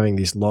said they were having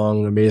these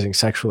long, amazing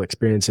sexual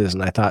experiences.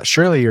 And I thought,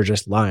 surely you're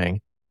just lying,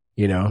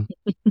 And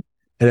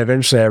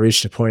eventually I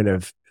reached a point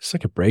of, it's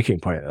like a breaking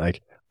point.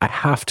 Like, I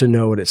have to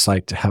know what it's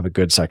like to have a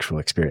good sexual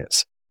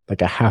experience.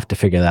 Like, I have to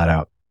figure that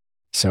out.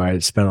 So I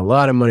spent a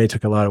lot of money,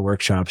 took a lot of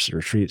workshops,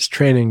 retreats,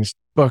 trainings,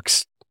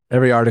 books,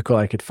 every article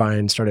I could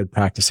find, started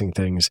practicing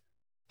things,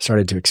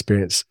 started to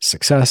experience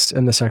success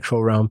in the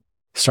sexual realm.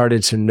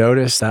 Started to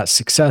notice that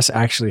success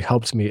actually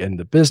helped me in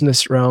the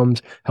business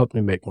realms, helped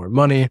me make more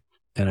money.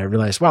 And I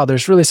realized, wow,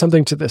 there's really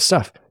something to this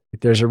stuff.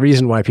 There's a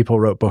reason why people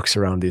wrote books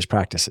around these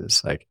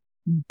practices. Like,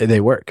 they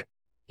work,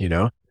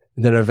 And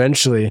then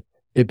eventually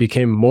it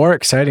became more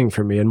exciting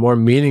for me and more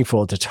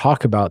meaningful to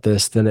talk about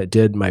this than it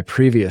did my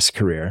previous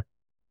career.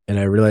 And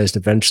I realized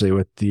eventually,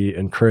 with the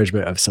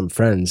encouragement of some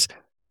friends,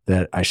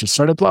 that I should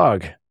start a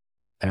blog.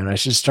 And I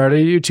should start a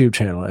YouTube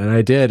channel. And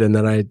I did. And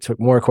then I took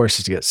more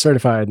courses to get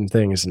certified and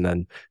things. And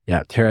then,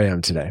 here I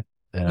am today.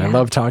 And I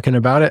love talking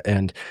about it.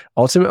 And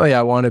ultimately,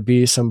 I want to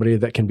be somebody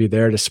that can be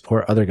there to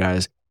support other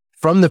guys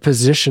from the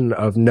position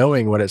of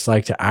knowing what it's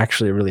like to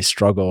actually really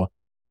struggle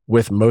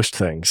with most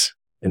things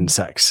in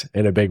sex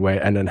in a big way.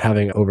 And then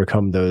having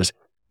overcome those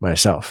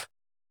myself.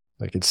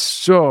 Like, it's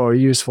so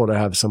useful to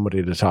have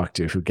somebody to talk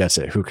to who gets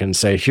it, who can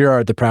say, here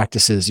are the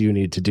practices you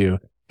need to do.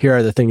 Here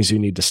are the things you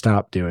need to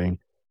stop doing.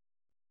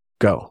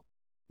 Go.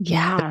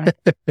 Yeah.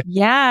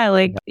 Yeah.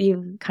 Like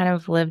you've kind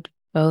of lived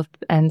both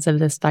ends of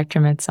the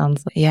spectrum, it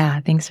sounds like. Yeah.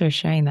 Thanks for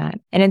sharing that.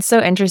 And it's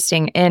so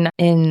interesting.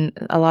 In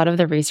a lot of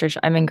the research,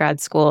 I'm in grad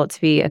school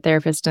to be a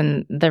therapist,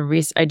 and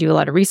I do a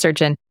lot of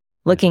research and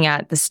looking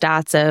at the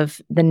stats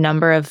of the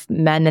number of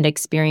men that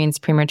experience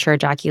premature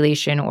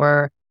ejaculation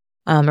or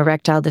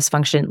erectile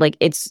dysfunction. Like,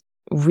 it's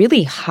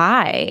really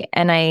high.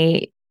 And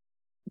I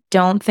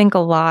don't think a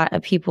lot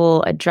of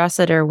people address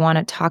it or want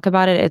to talk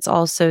about it. It's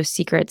also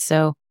secret.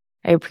 So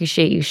I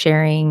appreciate you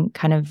sharing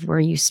kind of where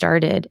you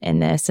started in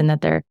this, and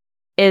that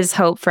is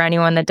hope for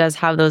anyone that does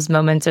have those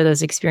moments or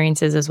those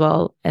experiences as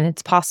well. And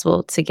it's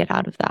possible to get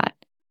out of that.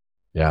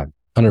 Yeah,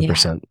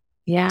 100%.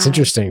 Yeah. It's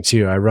interesting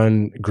too. I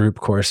run group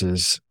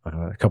courses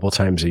a couple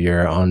times a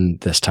year on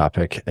this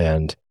topic.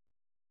 And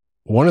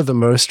one of the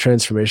most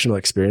transformational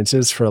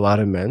experiences for a lot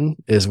of men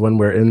is when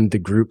we're in the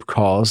group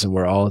calls and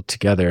we're all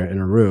together in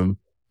a room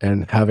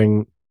and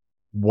having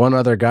one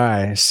other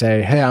guy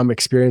say, hey, I'm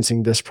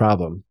experiencing this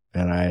problem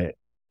and I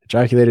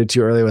ejaculated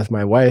too early with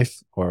my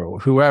wife or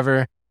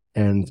whoever.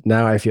 And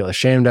now I feel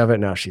ashamed of it.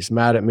 Now she's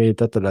mad at me.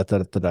 Da, da, da, da,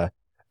 da, da.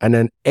 And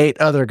then 8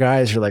 other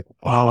guys are like,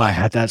 whoa, I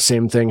had that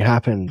same thing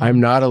happen. I'm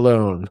not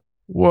alone.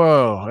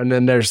 Whoa. And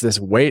then there's this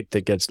weight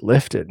that gets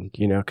lifted,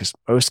 because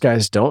most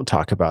guys don't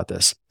talk about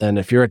this. And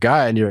if you're a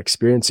guy and you're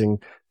experiencing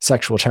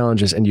sexual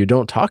challenges and you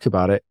don't talk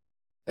about it,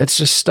 it's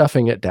just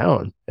stuffing it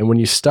down. And when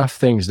you stuff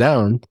things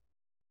down,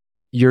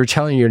 you're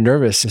telling your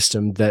nervous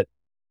system that,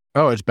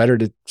 oh, it's better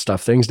to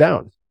stuff things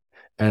down.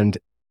 And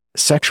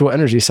sexual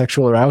energy,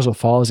 sexual arousal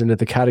falls into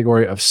the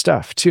category of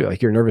stuff too.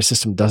 Like your nervous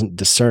system doesn't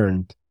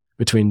discern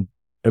between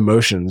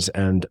emotions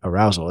and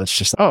arousal. It's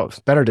just, oh, it's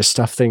better to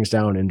stuff things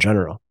down in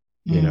general,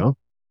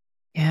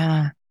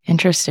 Yeah.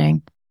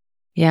 Interesting.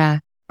 Yeah.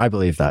 I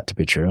believe that to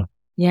be true.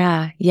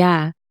 Yeah.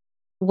 Yeah.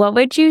 What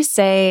would you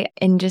say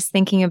in just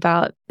thinking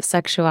about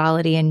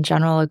sexuality in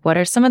general? Like, what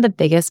are some of the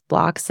biggest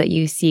blocks that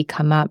you see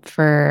come up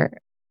for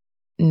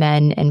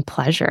men and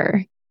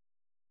pleasure?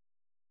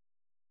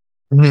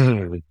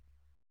 Some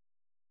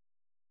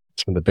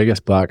of the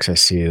biggest blocks I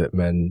see that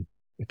men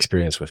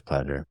experience with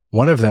pleasure.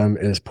 One of them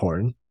is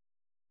porn.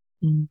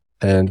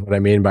 And what I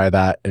mean by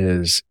that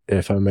is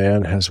if a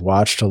man has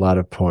watched a lot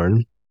of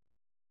porn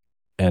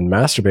and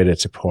masturbated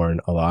to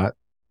porn a lot,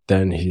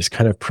 then he's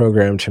kind of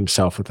programmed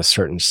himself with a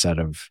certain set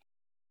of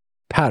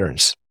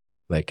patterns,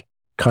 like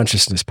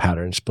consciousness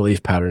patterns,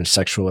 belief patterns,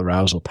 sexual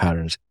arousal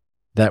patterns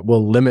that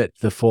will limit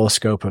the full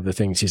scope of the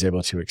things he's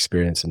able to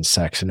experience in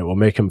sex. And it will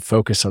make him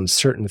focus on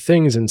certain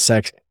things in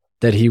sex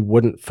that he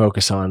wouldn't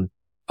focus on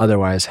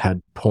otherwise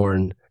had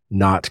porn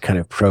not kind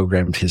of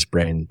programmed his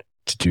brain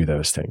to do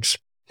those things.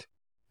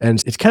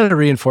 And it kind of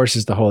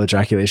reinforces the whole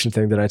ejaculation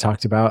thing that I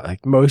talked about.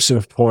 Like most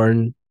of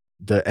porn,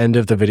 the end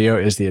of the video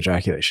is the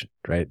ejaculation,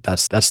 right?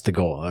 That's the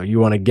goal. You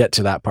want to get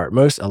to that part.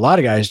 A lot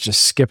of guys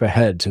just skip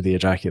ahead to the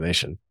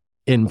ejaculation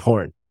in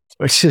porn,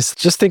 which is,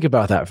 just think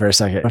about that for a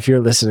second. If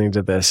you're listening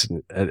to this,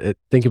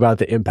 think about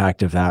the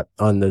impact of that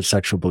on the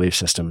sexual belief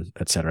system,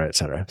 et cetera, et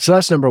cetera. So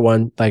that's number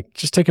one. Like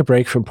just take a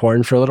break from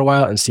porn for a little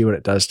while and see what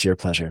it does to your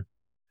pleasure.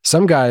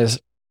 Some guys,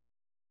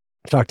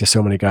 I've talked to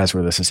so many guys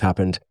where this has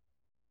happened.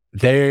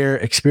 They're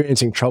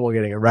experiencing trouble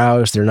getting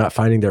aroused. They're not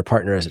finding their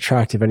partner as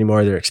attractive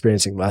anymore. They're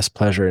experiencing less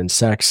pleasure in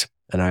sex.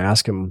 And I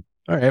ask them,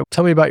 all right,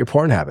 tell me about your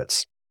porn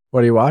habits.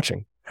 What are you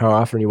watching? How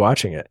often are you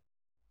watching it?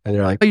 And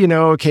they're like,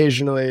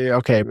 occasionally,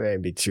 okay,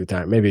 maybe 2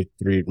 times, maybe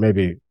 3,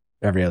 maybe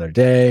every other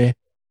day,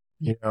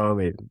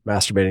 maybe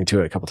masturbating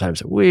to it a couple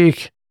times a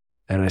week.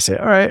 And I say,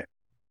 all right,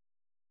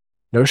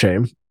 no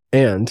shame.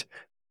 And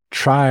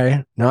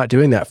try not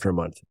doing that for a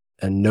month.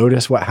 And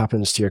notice what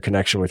happens to your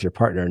connection with your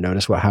partner.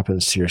 Notice what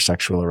happens to your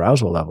sexual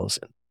arousal levels.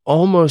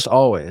 Almost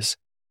always,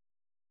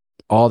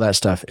 all that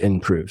stuff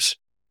improves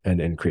and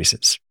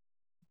increases.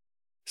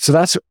 So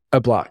that's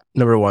a block,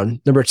 number one.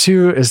 Number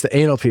two is the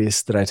anal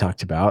piece that I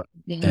talked about.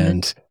 Mm-hmm.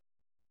 And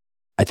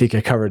I think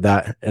I covered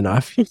that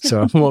enough.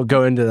 So I won't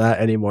go into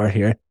that anymore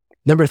here.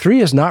 Number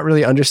three is not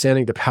really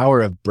understanding the power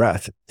of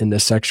breath in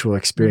the sexual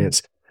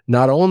experience,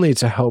 not only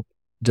to help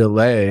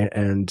delay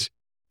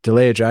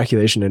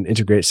ejaculation and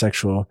integrate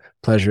sexual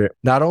pleasure,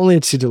 not only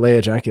to delay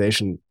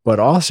ejaculation, but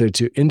also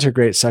to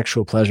integrate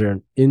sexual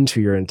pleasure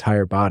into your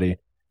entire body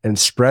and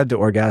spread the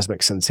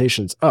orgasmic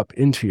sensations up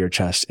into your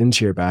chest,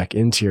 into your back,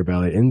 into your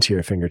belly, into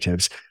your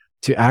fingertips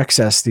to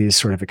access these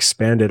sort of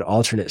expanded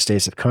alternate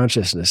states of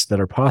consciousness that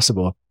are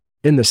possible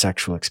in the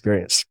sexual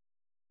experience.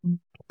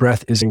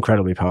 Breath is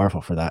incredibly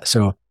powerful for that.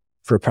 So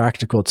for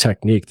practical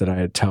technique that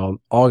I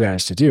tell all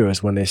guys to do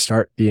is when they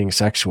start being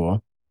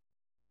sexual,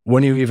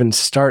 when you even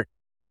start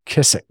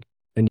kissing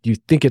and you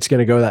think it's going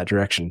to go that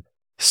direction,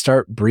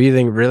 start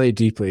breathing really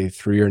deeply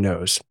through your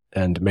nose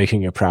and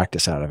making a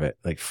practice out of it.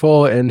 Like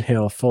full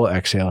inhale, full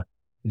exhale.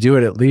 Do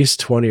it at least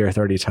 20 or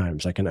 30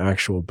 times, like an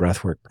actual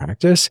breathwork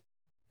practice,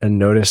 and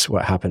notice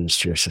what happens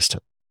to your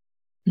system.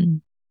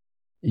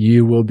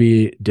 You will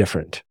be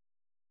different.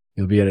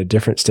 You'll be in a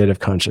different state of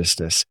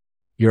consciousness.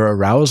 Your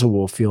arousal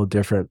will feel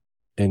different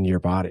in your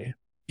body.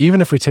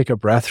 Even if we take a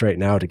breath right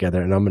now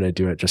together, and I'm going to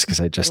do it just because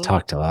I just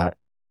talked a lot.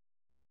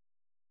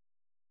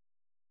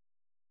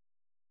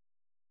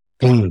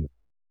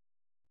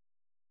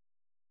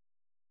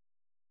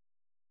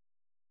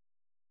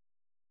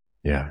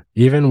 Yeah.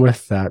 Even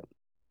with that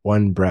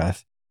one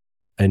breath,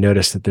 I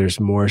notice that there's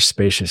more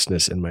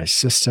spaciousness in my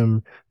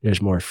system.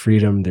 There's more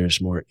freedom.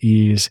 There's more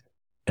ease.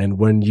 And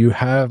when you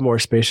have more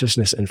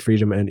spaciousness and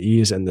freedom and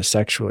ease in the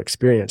sexual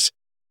experience,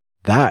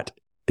 that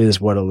is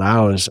what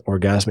allows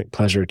orgasmic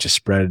pleasure to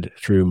spread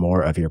through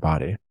more of your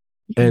body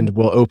and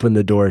will open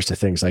the doors to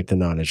things like the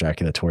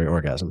non-ejaculatory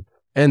orgasm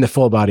and the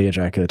full body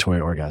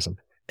ejaculatory orgasm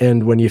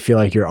and when you feel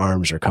like your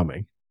arms are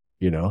coming,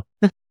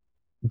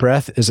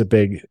 breath is a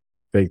big,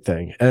 big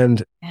thing.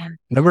 And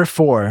number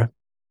 4,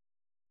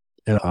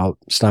 and I'll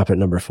stop at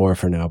number 4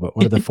 for now, but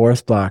one of the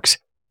fourth blocks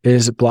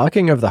is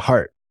blocking of the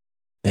heart,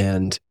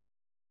 and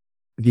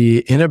the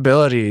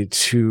inability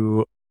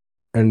to,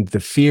 and the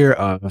fear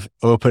of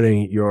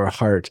opening your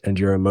heart and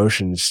your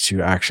emotions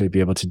to actually be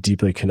able to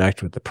deeply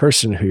connect with the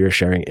person who you're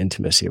sharing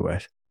intimacy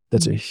with.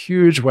 That's a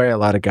huge way a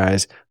lot of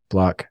guys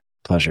block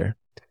pleasure.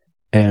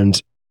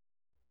 And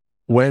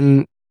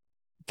when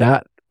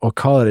that, we'll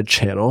call it a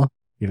channel,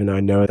 even though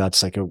I know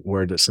that's like a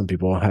word that some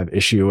people have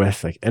issue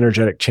with, like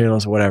energetic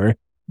channels, whatever.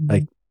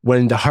 Like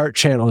when the heart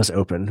channel is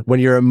open, when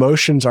your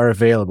emotions are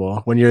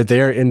available, when you're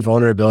there in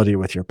vulnerability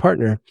with your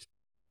partner,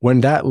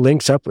 when that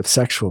links up with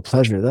sexual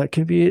pleasure, that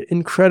can be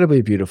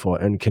incredibly beautiful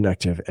and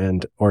connective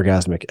and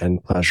orgasmic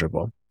and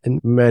pleasurable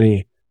in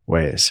many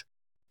ways.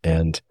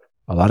 And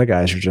a lot of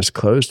guys are just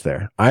closed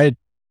there. I'm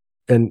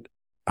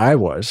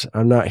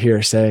not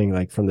here saying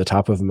like from the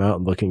top of a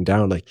mountain looking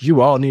down, like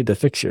you all need to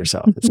fix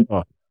yourself.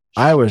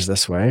 I was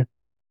this way.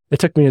 It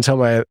took me until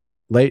my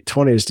late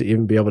 20s to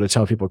even be able to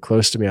tell people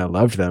close to me I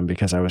loved them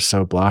because I was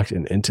so blocked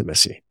in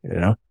intimacy,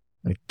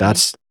 like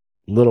that's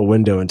a little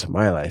window into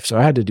my life. So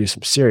I had to do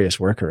some serious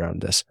work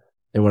around this.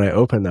 And when I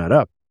opened that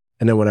up,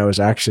 and then when I was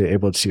actually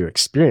able to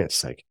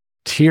experience like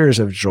tears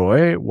of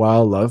joy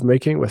while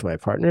lovemaking with my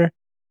partner,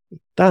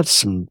 that's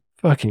some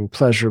fucking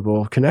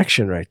pleasurable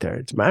connection right there.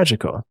 It's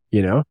magical,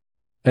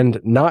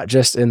 and not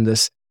just in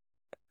this,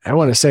 I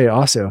want to say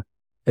also,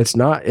 it's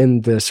not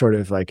in the sort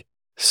of like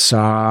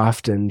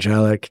soft,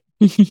 angelic,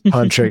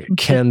 tantric,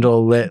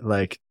 candle lit,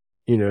 like,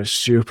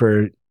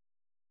 super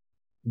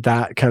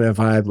that kind of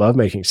vibe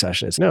lovemaking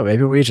session. It's no,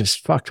 maybe we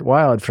just fucked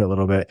wild for a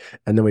little bit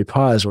and then we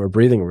pause, we're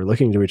breathing, we're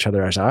looking into each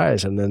other's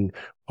eyes, and then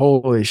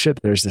holy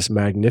shit, there's this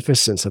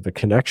magnificence of a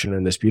connection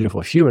and this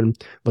beautiful human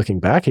looking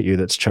back at you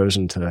that's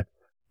chosen to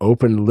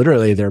open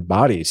literally their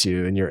body to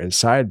you, and you're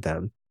inside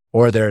them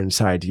or they're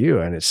inside you.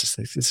 And it's just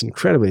like this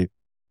incredibly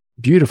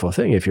beautiful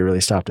thing if you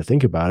really stop to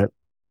think about it.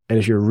 And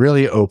if you're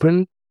really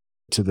open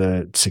to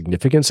the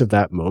significance of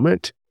that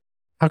moment,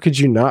 how could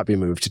you not be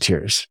moved to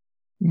tears?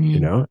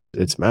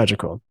 It's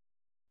magical.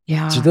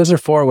 Yeah. So those are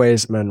 4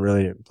 ways men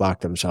really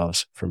block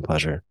themselves from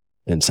pleasure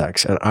in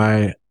sex. And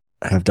I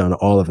have done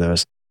all of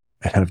those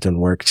and have done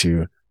work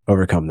to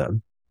overcome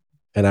them.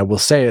 And I will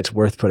say it's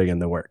worth putting in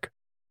the work.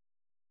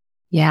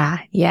 Yeah.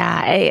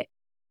 Yeah.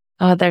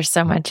 There's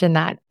so much in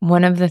that.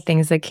 One of the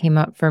things that came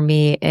up for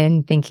me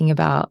in thinking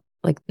about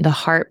like the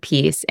heart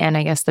piece, and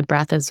I guess the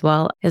breath as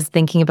well, is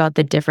thinking about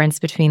the difference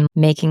between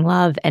making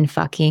love and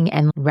fucking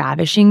and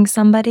ravishing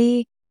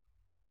somebody.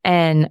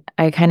 And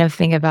I kind of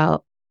think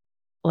about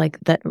like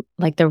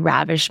the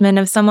ravishment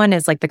of someone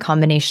is like the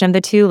combination of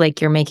the two. Like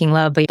you're making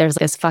love, but there's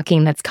this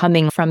fucking that's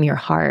coming from your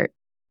heart.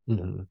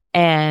 Mm-hmm.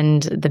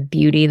 And the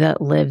beauty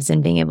that lives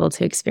in being able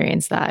to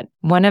experience that.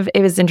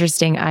 It was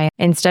interesting.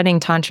 In studying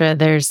Tantra,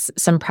 there's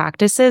some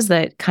practices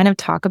that kind of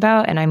talk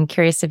about, and I'm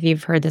curious if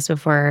you've heard this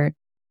before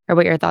or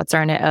what your thoughts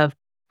are on it, of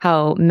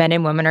how men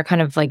and women are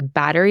kind of like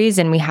batteries,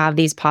 and we have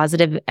these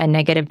positive and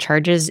negative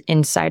charges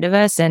inside of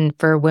us. And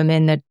for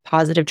women, the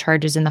positive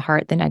charges in the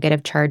heart, the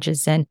negative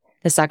charges in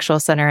the sexual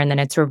center, and then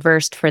it's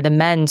reversed for the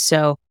men.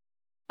 So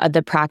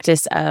the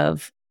practice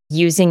of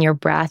using your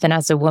breath, and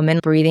as a woman,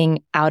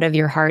 breathing out of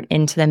your heart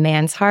into the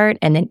man's heart,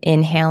 and then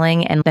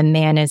inhaling, and the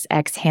man is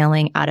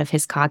exhaling out of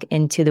his cock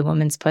into the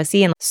woman's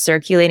pussy, and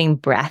circulating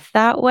breath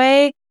that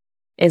way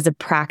is a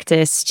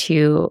practice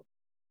to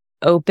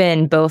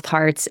open both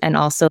hearts and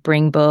also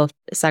bring both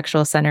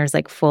sexual centers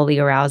like fully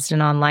aroused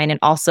and online, and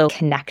also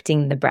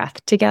connecting the breath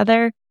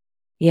together.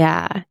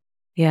 Yeah.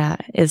 Yeah.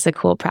 It's a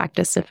cool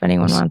practice if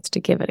anyone wants to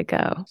give it a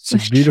go.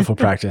 It's a beautiful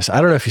practice. I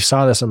don't know if you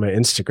saw this on my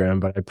Instagram,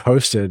 but I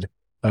posted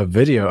a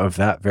video of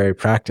that very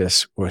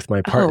practice with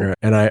my partner,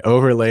 and I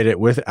overlaid it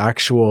with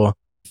actual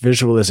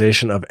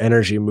visualization of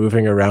energy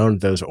moving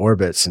around those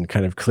orbits and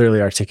kind of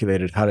clearly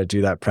articulated how to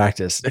do that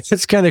practice.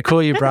 It's kind of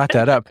cool you brought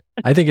that up.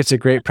 I think it's a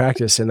great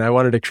practice, and I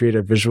wanted to create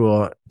a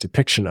visual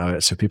depiction of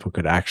it so people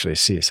could actually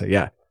see. So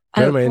yeah,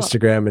 go to my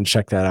Instagram and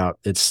check that out.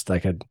 It's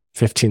like a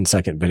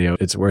 15-second video.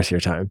 It's worth your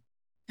time.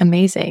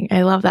 Amazing.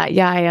 I love that.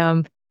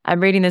 Yeah, I'm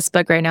reading this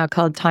book right now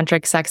called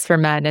Tantric Sex for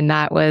Men, and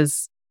that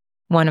was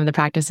one of the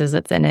practices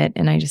that's in it.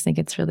 And I just think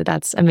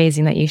that's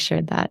amazing that you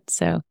shared that.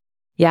 So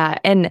yeah.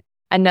 And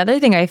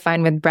another thing I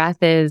find with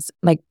breath is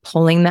like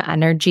pulling the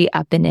energy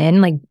up and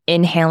in, like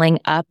inhaling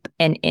up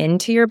and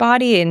into your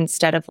body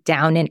instead of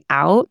down and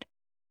out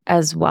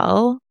as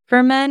well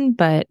for men.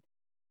 But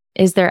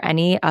is there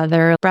any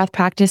other breath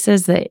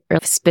practices that are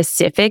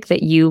specific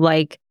that you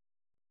like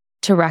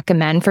to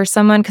recommend for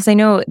someone? Because I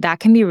know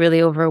that can be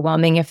really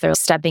overwhelming if they're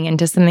stepping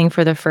into something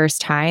for the first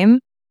time,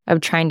 of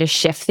trying to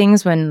shift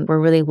things when we're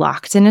really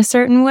locked in a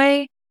certain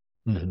way.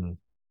 Mm-hmm.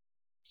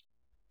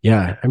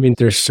 Yeah. I mean,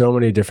 there's so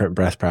many different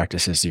breath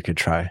practices you could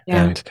try.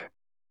 Yeah. And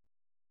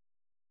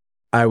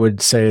I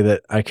would say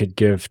that I could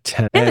give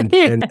 10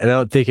 and I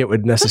don't think it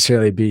would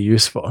necessarily be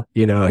useful.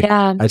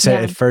 I'd say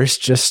at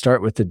first, just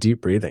start with the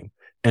deep breathing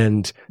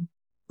and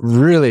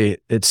really,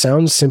 it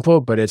sounds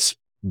simple, but it's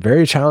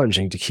very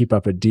challenging to keep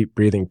up a deep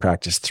breathing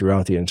practice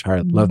throughout the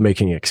entire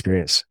lovemaking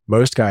experience.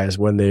 Most guys,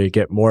 when they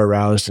get more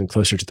aroused and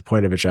closer to the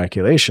point of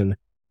ejaculation,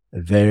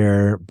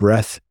 their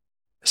breath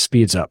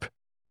speeds up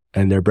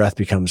and their breath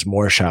becomes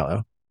more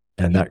shallow.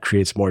 And that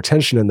creates more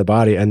tension in the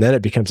body. And then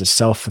it becomes a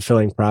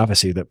self-fulfilling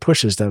prophecy that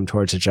pushes them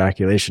towards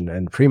ejaculation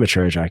and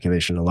premature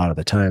ejaculation a lot of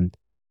the time.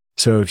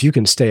 So if you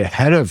can stay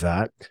ahead of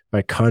that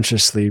by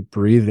consciously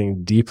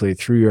breathing deeply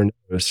through your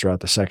nose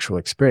throughout the sexual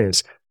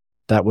experience,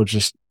 that will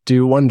just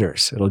do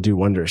wonders. It'll do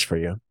wonders for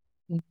you.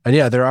 And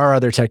yeah, there are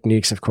other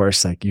techniques, of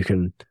course, like you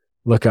can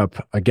look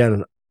up,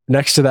 again,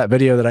 next to that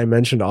video that I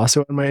mentioned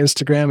also on my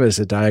Instagram is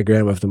a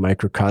diagram of the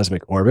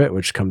microcosmic orbit,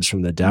 which comes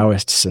from the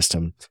Taoist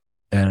system.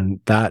 And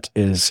that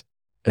is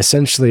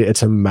essentially,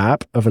 it's a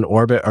map of an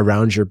orbit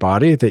around your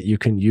body that you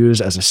can use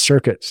as a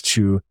circuit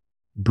to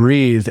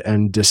breathe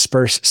and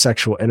disperse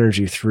sexual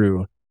energy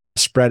through,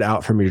 spread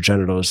out from your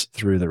genitals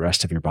through the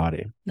rest of your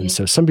body. And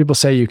so some people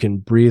say you can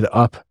breathe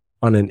up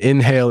on an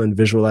inhale and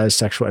visualize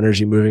sexual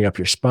energy moving up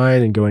your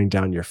spine and going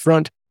down your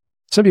front.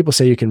 Some people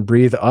say you can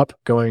breathe up,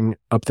 going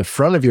up the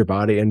front of your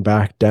body and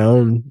back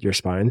down your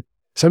spine.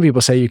 Some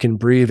people say you can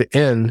breathe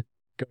in,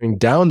 going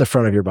down the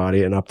front of your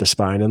body and up the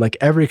spine, and like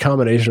every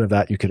combination of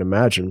that you could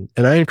imagine.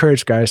 And I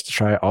encourage guys to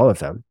try all of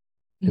them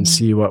and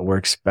see what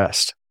works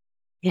best.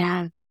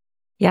 Yeah.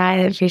 Yeah, I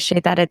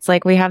appreciate that. It's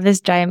like we have this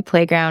giant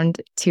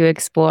playground to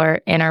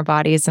explore in our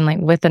bodies and like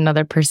with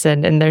another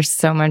person. And there's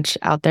so much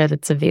out there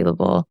that's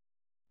available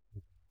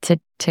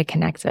to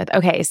connect with.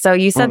 Okay. So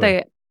you said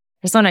that, I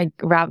just want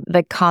to wrap,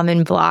 the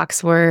common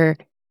blocks were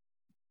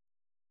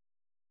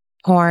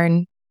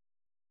porn,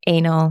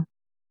 anal,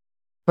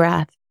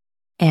 breath,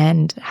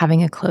 and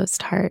having a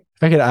closed heart.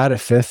 If I could add a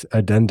fifth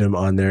addendum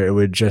on there, it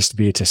would just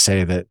be to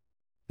say that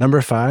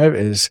number 5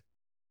 is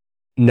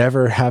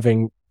never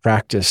having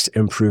practiced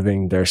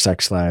improving their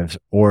sex lives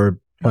or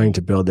trying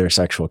to build their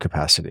sexual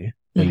capacity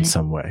in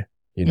some way.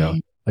 You know,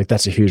 like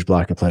that's a huge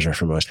block of pleasure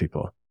for most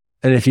people.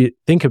 And if you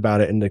think about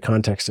it in the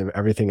context of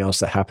everything else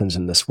that happens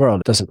in this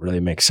world, it doesn't really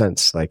make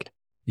sense. Like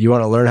you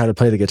want to learn how to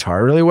play the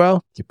guitar really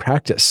well, you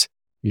practice.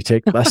 You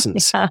take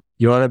lessons.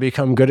 You want to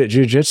become good at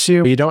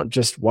jujitsu? You don't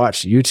just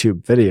watch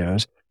YouTube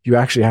videos. You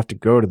actually have to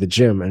go to the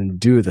gym and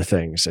do the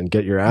things and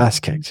get your ass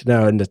kicked.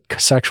 Now, in the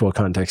sexual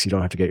context, you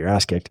don't have to get your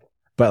ass kicked,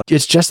 but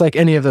it's just like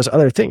any of those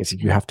other things.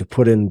 You have to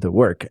put in the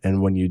work.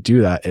 And when you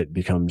do that, it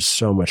becomes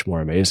so much more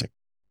amazing.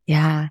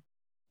 Yeah.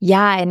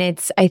 Yeah. And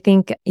it's, I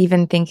think,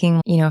 even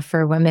thinking, you know,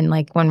 for women,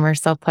 like when we're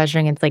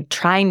self-pleasuring, it's like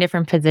trying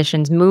different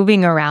positions,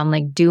 moving around,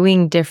 like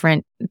doing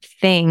different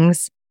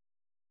things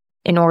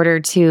in order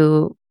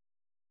to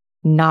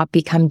not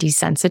become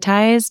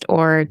desensitized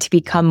or to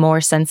become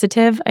more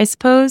sensitive, I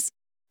suppose,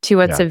 to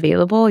what's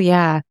available.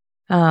 Yeah.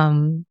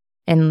 And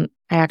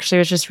I actually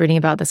was just reading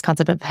about this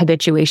concept of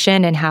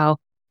habituation and how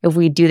if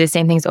we do the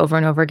same things over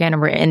and over again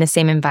and we're in the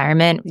same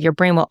environment, your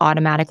brain will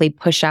automatically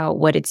push out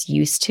what it's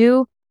used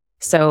to.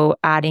 So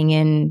adding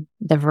in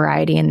the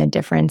variety and the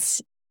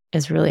difference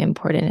is really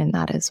important in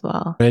that as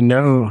well.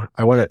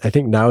 I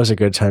think now is a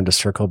good time to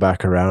circle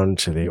back around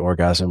to the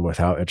orgasm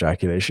without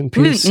ejaculation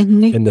piece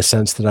in the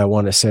sense that I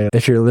want to say,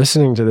 if you're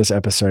listening to this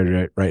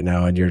episode right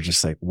now and you're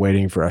just like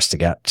waiting for us to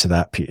get to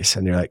that piece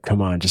and you're like,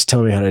 come on, just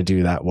tell me how to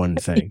do that one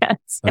thing.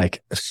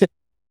 Like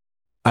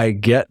I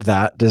get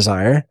that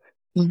desire.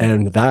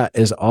 And that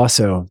is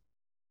also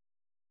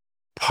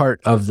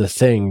part of the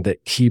thing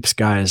that keeps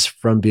guys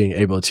from being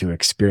able to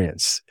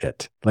experience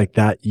it. Like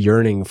that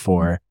yearning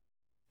for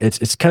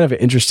it's kind of an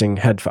interesting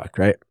head fuck,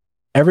 right?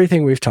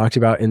 Everything we've talked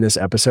about in this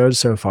episode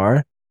so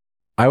far,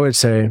 I would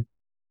say,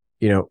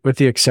 you know, with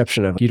the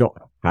exception of you don't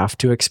have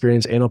to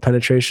experience anal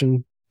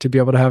penetration to be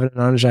able to have a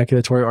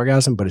non-ejaculatory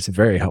orgasm, but it's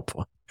very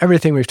helpful.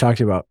 Everything we've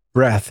talked about,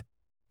 breath,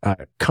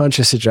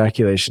 conscious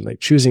ejaculation, like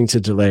choosing to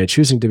delay,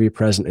 choosing to be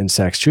present in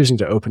sex, choosing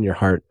to open your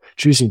heart,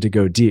 choosing to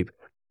go deep,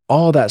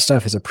 all that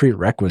stuff is a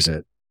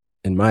prerequisite,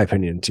 in my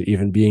opinion, to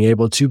even being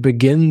able to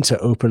begin to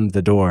open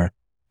the door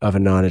of a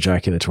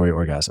non-ejaculatory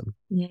orgasm,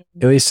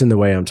 at least in the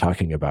way I'm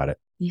talking about it.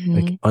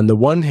 Like on the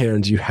one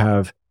hand, you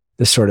have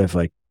this sort of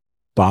like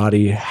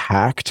body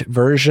hacked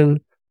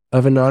version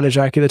of a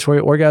non-ejaculatory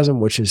orgasm,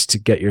 which is to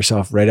get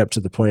yourself right up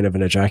to the point of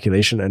an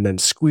ejaculation and then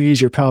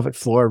squeeze your pelvic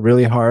floor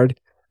really hard.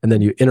 And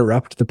then you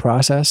interrupt the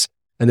process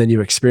and then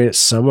you experience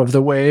some of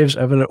the waves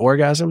of an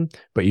orgasm,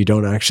 but you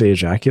don't actually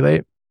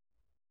ejaculate.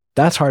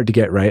 That's hard to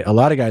get right. A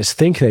lot of guys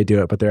think they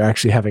do it, but they're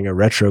actually having a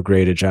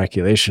retrograde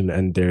ejaculation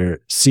and their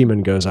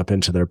semen goes up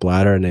into their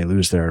bladder and they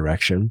lose their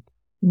erection.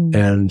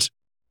 And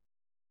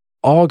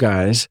all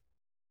guys,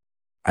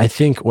 I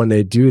think when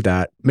they do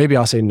that, maybe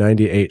I'll say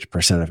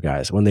 98% of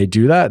guys, when they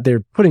do that, they're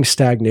putting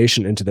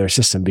stagnation into their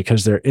system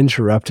because they're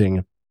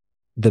interrupting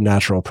the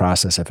natural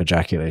process of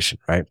ejaculation,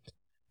 right?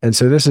 And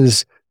so this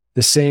is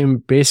the same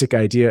basic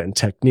idea and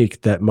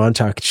technique that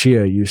Mantak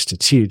Chia used to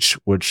teach,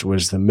 which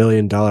was the $1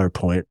 million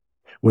point,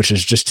 which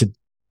is just to,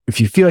 if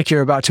you feel like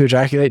you're about to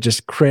ejaculate,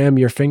 just cram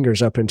your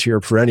fingers up into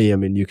your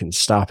perineum and you can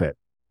stop it.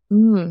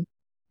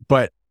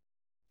 But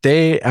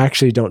they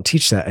actually don't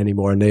teach that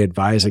anymore, and they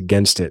advise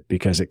against it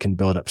because it can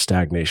build up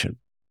stagnation.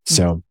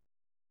 So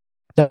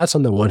that's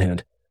on the one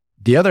hand.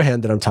 The other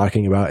hand that I'm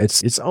talking about,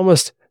 it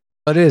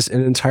is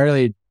an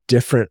entirely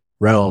different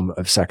realm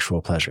of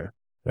sexual pleasure,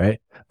 right?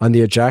 On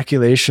the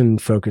ejaculation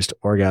focused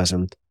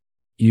orgasm,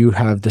 you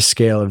have the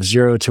scale of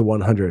 0 to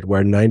 100,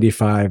 where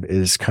 95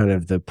 is kind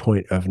of the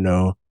point of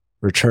no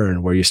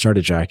return, where you start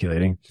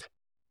ejaculating.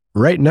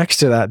 Right next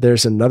to that,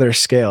 there's another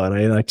scale. And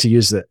I like to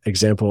use the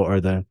example or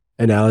the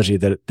analogy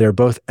that they're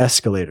both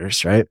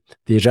escalators, right?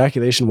 The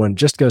ejaculation one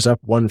just goes up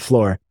one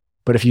floor.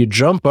 But if you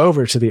jump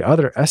over to the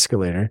other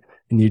escalator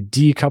and you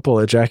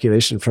decouple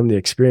ejaculation from the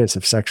experience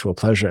of sexual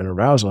pleasure and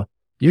arousal,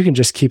 you can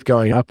just keep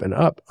going up and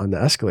up on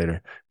the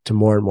escalator to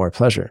more and more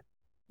pleasure.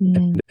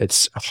 And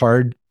it's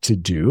hard to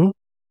do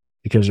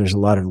because there's a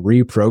lot of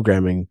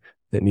reprogramming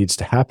that needs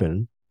to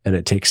happen, and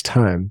it takes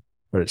time,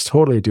 but it's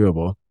totally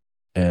doable.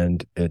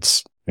 And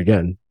it's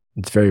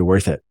very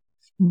worth it.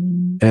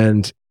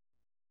 And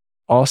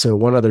also,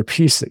 one other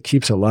piece that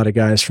keeps a lot of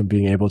guys from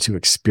being able to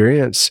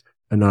experience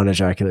a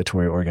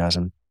non-ejaculatory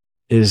orgasm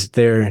is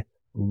they're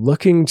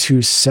looking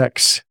to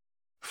sex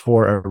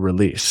for a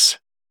release.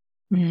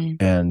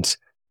 And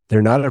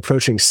they're not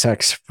approaching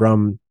sex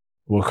from,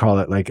 we'll call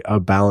it like a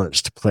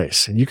balanced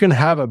place. And you can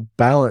have a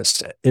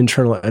balanced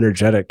internal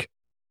energetic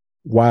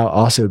while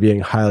also being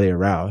highly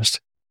aroused.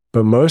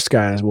 But most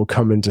guys will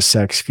come into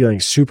sex feeling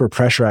super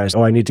pressurized.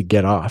 Oh, I need to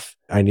get off.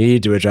 I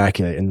need to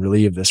ejaculate and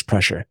relieve this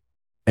pressure.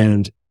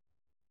 And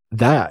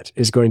that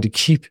is going to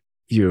keep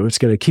it's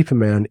going to keep a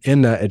man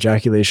in that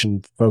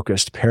ejaculation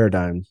focused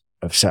paradigm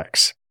of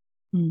sex.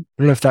 I don't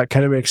know if that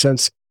kind of makes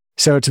sense.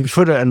 So to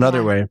put it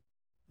another way,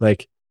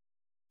 like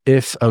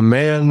if a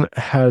man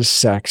has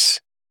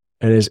sex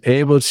and is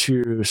able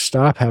to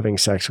stop having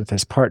sex with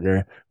his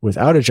partner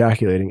without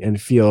ejaculating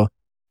and feel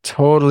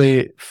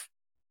totally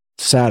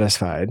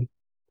satisfied,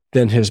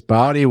 then his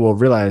body will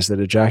realize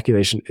that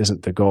ejaculation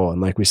isn't the goal.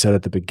 And like we said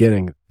at the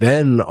beginning,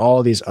 then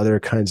all these other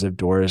kinds of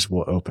doors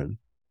will open.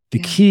 The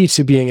key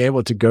to being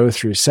able to go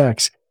through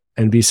sex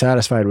and be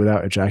satisfied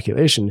without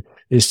ejaculation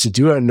is to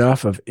do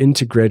enough of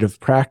integrative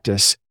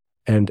practice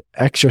and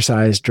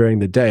exercise during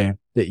the day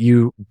that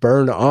you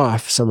burn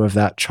off some of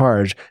that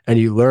charge and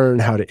you learn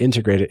how to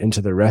integrate it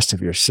into the rest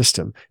of your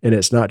system. And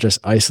it's not just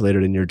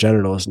isolated in your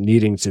genitals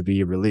needing to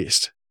be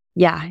released.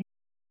 Yeah.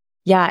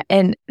 Yeah.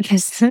 And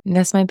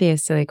this might be a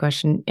silly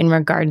question in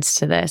regards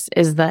to this,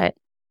 is that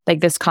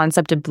like this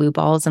concept of blue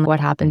balls and what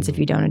happens if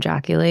you don't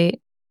ejaculate?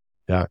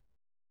 Yeah.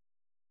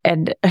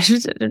 And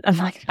I'm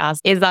not going to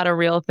ask, is that a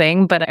real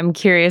thing? But I'm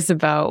curious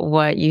about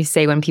what you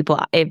say when people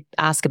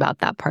ask about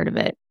that part of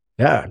it.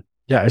 Yeah.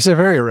 Yeah, it's a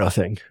very real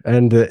thing.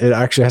 And it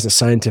actually has a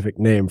scientific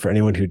name for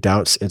anyone who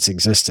doubts its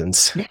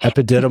existence.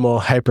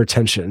 Epididymal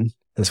hypertension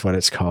is what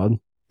it's called.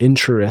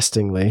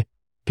 Interestingly,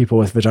 people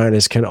with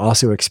vaginas can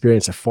also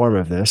experience a form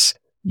of this.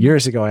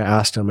 Years ago, I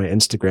asked on my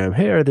Instagram,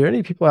 hey, are there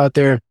any people out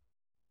there?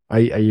 I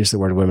use the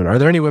word women. Are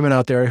there any women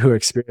out there who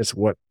experience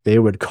what they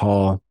would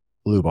call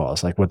blue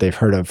balls, like what they've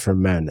heard of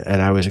from men?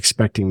 And I was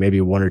expecting maybe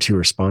 1 or 2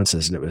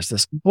 responses. And it was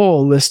this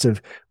whole list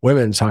of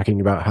women talking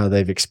about how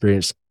they've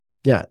experienced,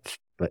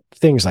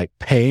 things like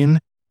pain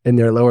in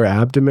their lower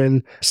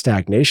abdomen,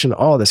 stagnation,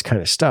 all this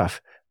kind of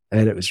stuff.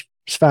 And it was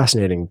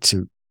fascinating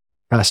to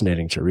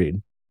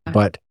read.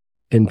 But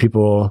in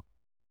people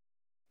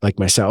like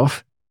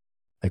myself,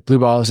 like blue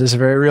balls is a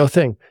very real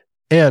thing.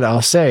 And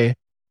I'll say,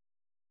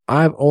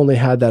 I've only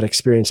had that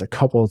experience a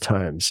couple of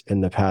times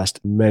in the past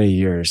many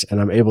years,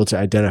 and I'm able to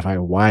identify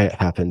why it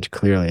happened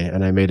clearly.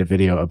 And I made a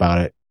video about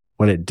it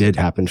when it did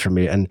happen for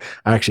me. And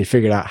I actually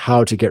figured out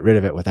how to get rid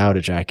of it without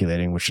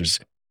ejaculating, which is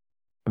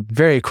a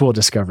very cool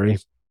discovery.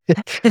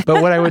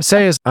 But what I would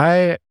say is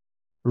I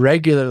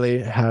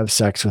regularly have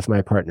sex with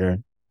my partner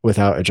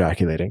without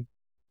ejaculating.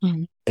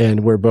 And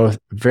we're both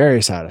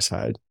very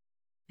satisfied.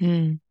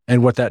 And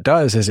what that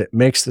does is it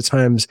makes the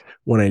times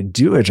when I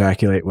do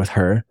ejaculate with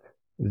her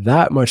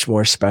that much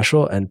more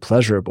special and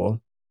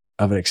pleasurable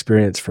of an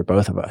experience for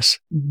both of us.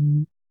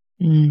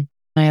 I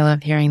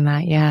love hearing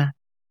that. Yeah.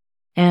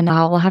 And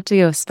we'll have to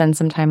go spend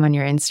some time on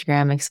your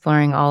Instagram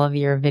exploring all of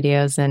your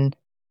videos and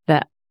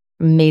the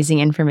amazing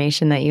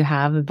information that you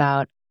have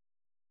about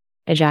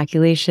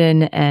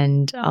ejaculation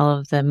and all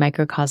of the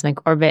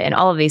microcosmic orbit and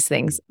all of these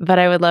things. But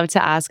I would love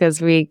to ask, as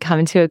we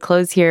come to a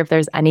close here, if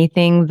there's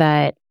anything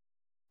that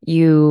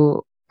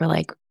you were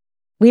like,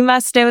 we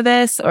must know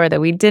this, or that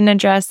we didn't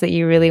address that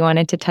you really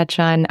wanted to touch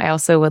on. I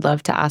also would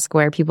love to ask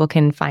where people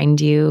can find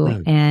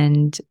you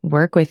and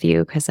work with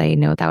you, because I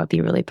know that would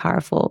be really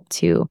powerful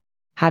to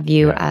have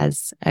you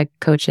as a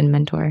coach and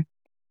mentor.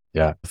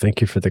 Yeah. Thank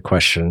you for the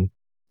question.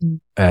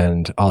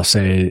 And I'll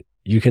say,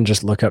 you can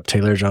just look up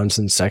Taylor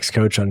Johnson Sex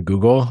Coach on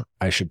Google.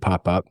 I should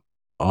pop up.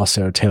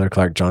 Also, Taylor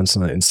Clark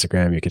Johnson on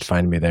Instagram. You could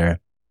find me there.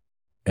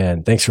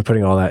 And thanks for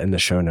putting all that in the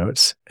show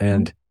notes.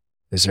 And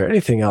is there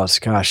anything else?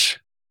 Gosh,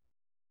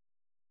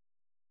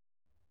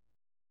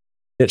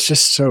 it's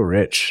just so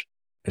rich.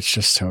 It's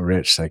just so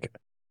rich. Like,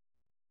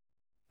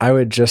 I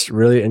would just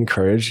really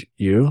encourage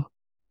you,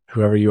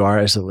 whoever you are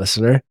as a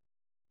listener,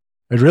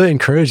 I'd really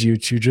encourage you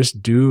to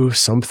just do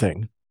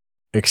something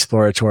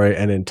exploratory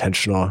and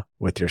intentional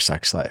with your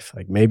sex life.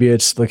 Like maybe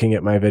it's looking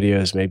at my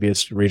videos, maybe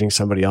it's reading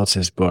somebody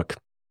else's book,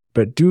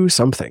 but do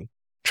something,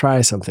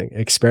 try something,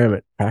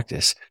 experiment,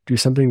 practice, do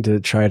something to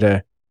try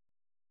to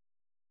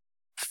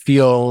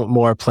feel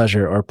more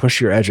pleasure or push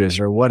your edges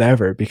or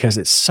whatever, because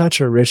it's such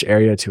a rich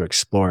area to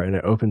explore and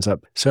it opens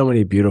up so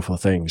many beautiful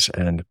things.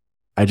 And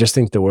I just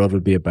think the world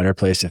would be a better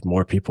place if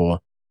more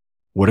people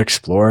would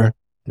explore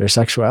their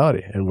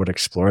sexuality and would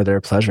explore their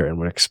pleasure and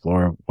would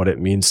explore what it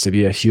means to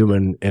be a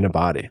human in a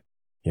body,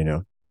 you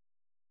know?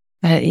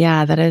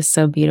 Yeah, that is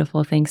so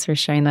beautiful. Thanks for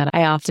sharing that.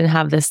 I often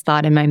have this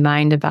thought in my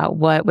mind about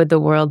what would the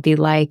world be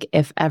like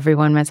if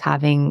everyone was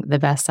having the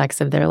best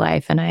sex of their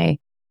life. And I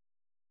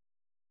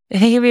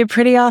think it'd be a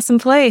pretty awesome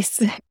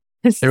place.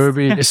 It would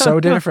be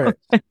so different.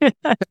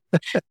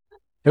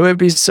 It would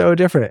be so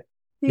different.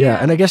 Yeah.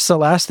 And I guess the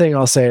last thing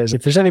I'll say is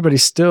if there's anybody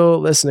still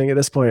listening at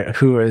this point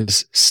who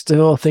is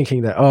still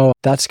thinking that, oh,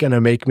 that's going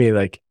to make me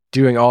like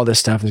doing all this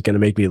stuff is going to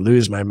make me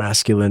lose my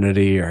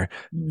masculinity or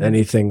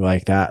anything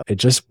like that. It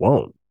just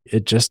won't.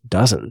 It just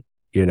doesn't,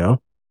 you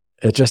know,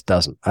 it just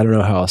doesn't. I don't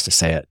know how else to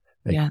say it.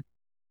 Like,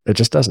 it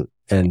just doesn't.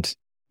 And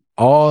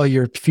all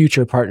your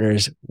future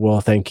partners will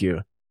thank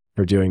you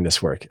for doing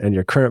this work. And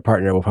your current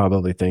partner will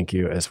probably thank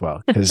you as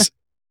well. Because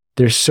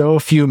there's so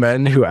few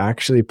men who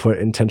actually put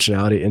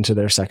intentionality into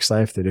their sex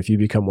life that if you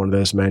become one of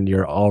those men,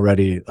 you're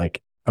already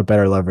like a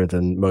better lover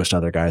than most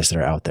other guys that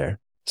are out there.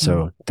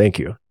 So thank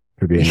you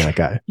for being that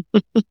guy.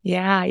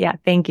 Yeah.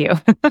 Thank you.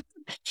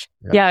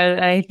 Yeah.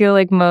 I feel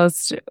like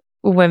most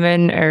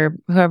women or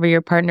whoever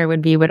your partner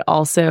would be would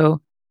also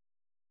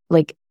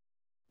like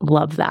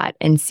love that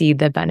and see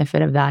the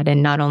benefit of that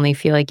and not only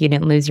feel like you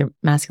didn't lose your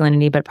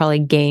masculinity, but probably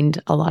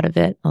gained a lot of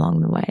it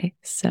along the way.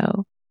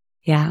 So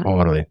yeah.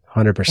 Totally.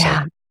 100%.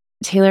 Yeah.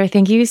 Taylor,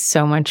 thank you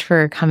so much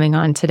for coming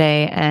on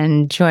today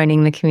and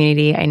joining the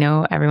community. I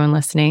know everyone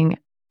listening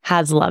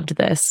has loved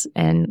this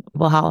and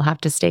we'll all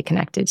have to stay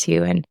connected to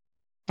you. And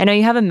I know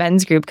you have a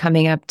men's group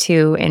coming up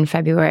too in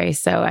February.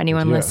 So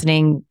anyone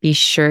listening, be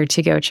sure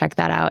to go check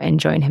that out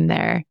and join him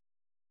there.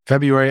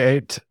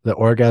 February 8th, the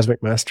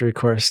Orgasmic Mastery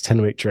Course,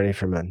 10-week journey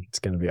for men. It's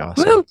going to be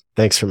awesome. Woo!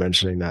 Thanks for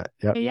mentioning that.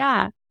 Yep.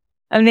 Yeah.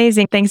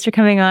 Amazing. Thanks for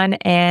coming on.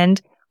 And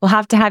we'll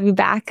have to have you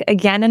back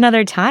again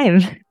another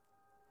time.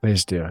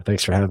 Please do.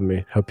 Thanks for having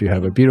me. Hope you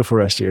have a beautiful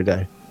rest of your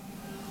day.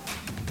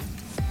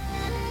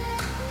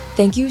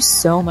 Thank you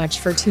so much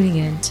for tuning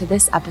in to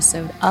this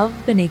episode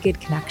of The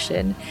Naked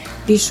Connection.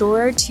 Be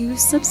sure to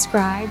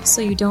subscribe so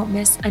you don't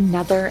miss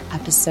another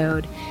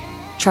episode.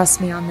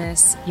 Trust me on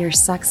this, your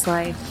sex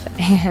life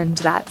and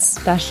that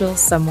special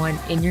someone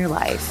in your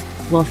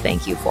life will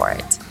thank you for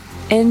it.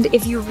 And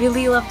if you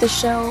really love the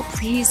show,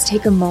 please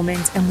take a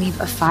moment and leave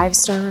a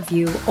 5-star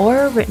review or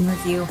a written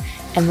review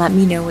and let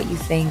me know what you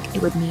think.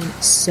 It would mean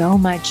so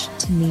much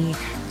to me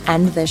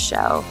and this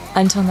show.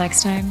 Until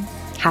next time,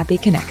 happy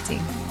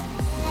connecting.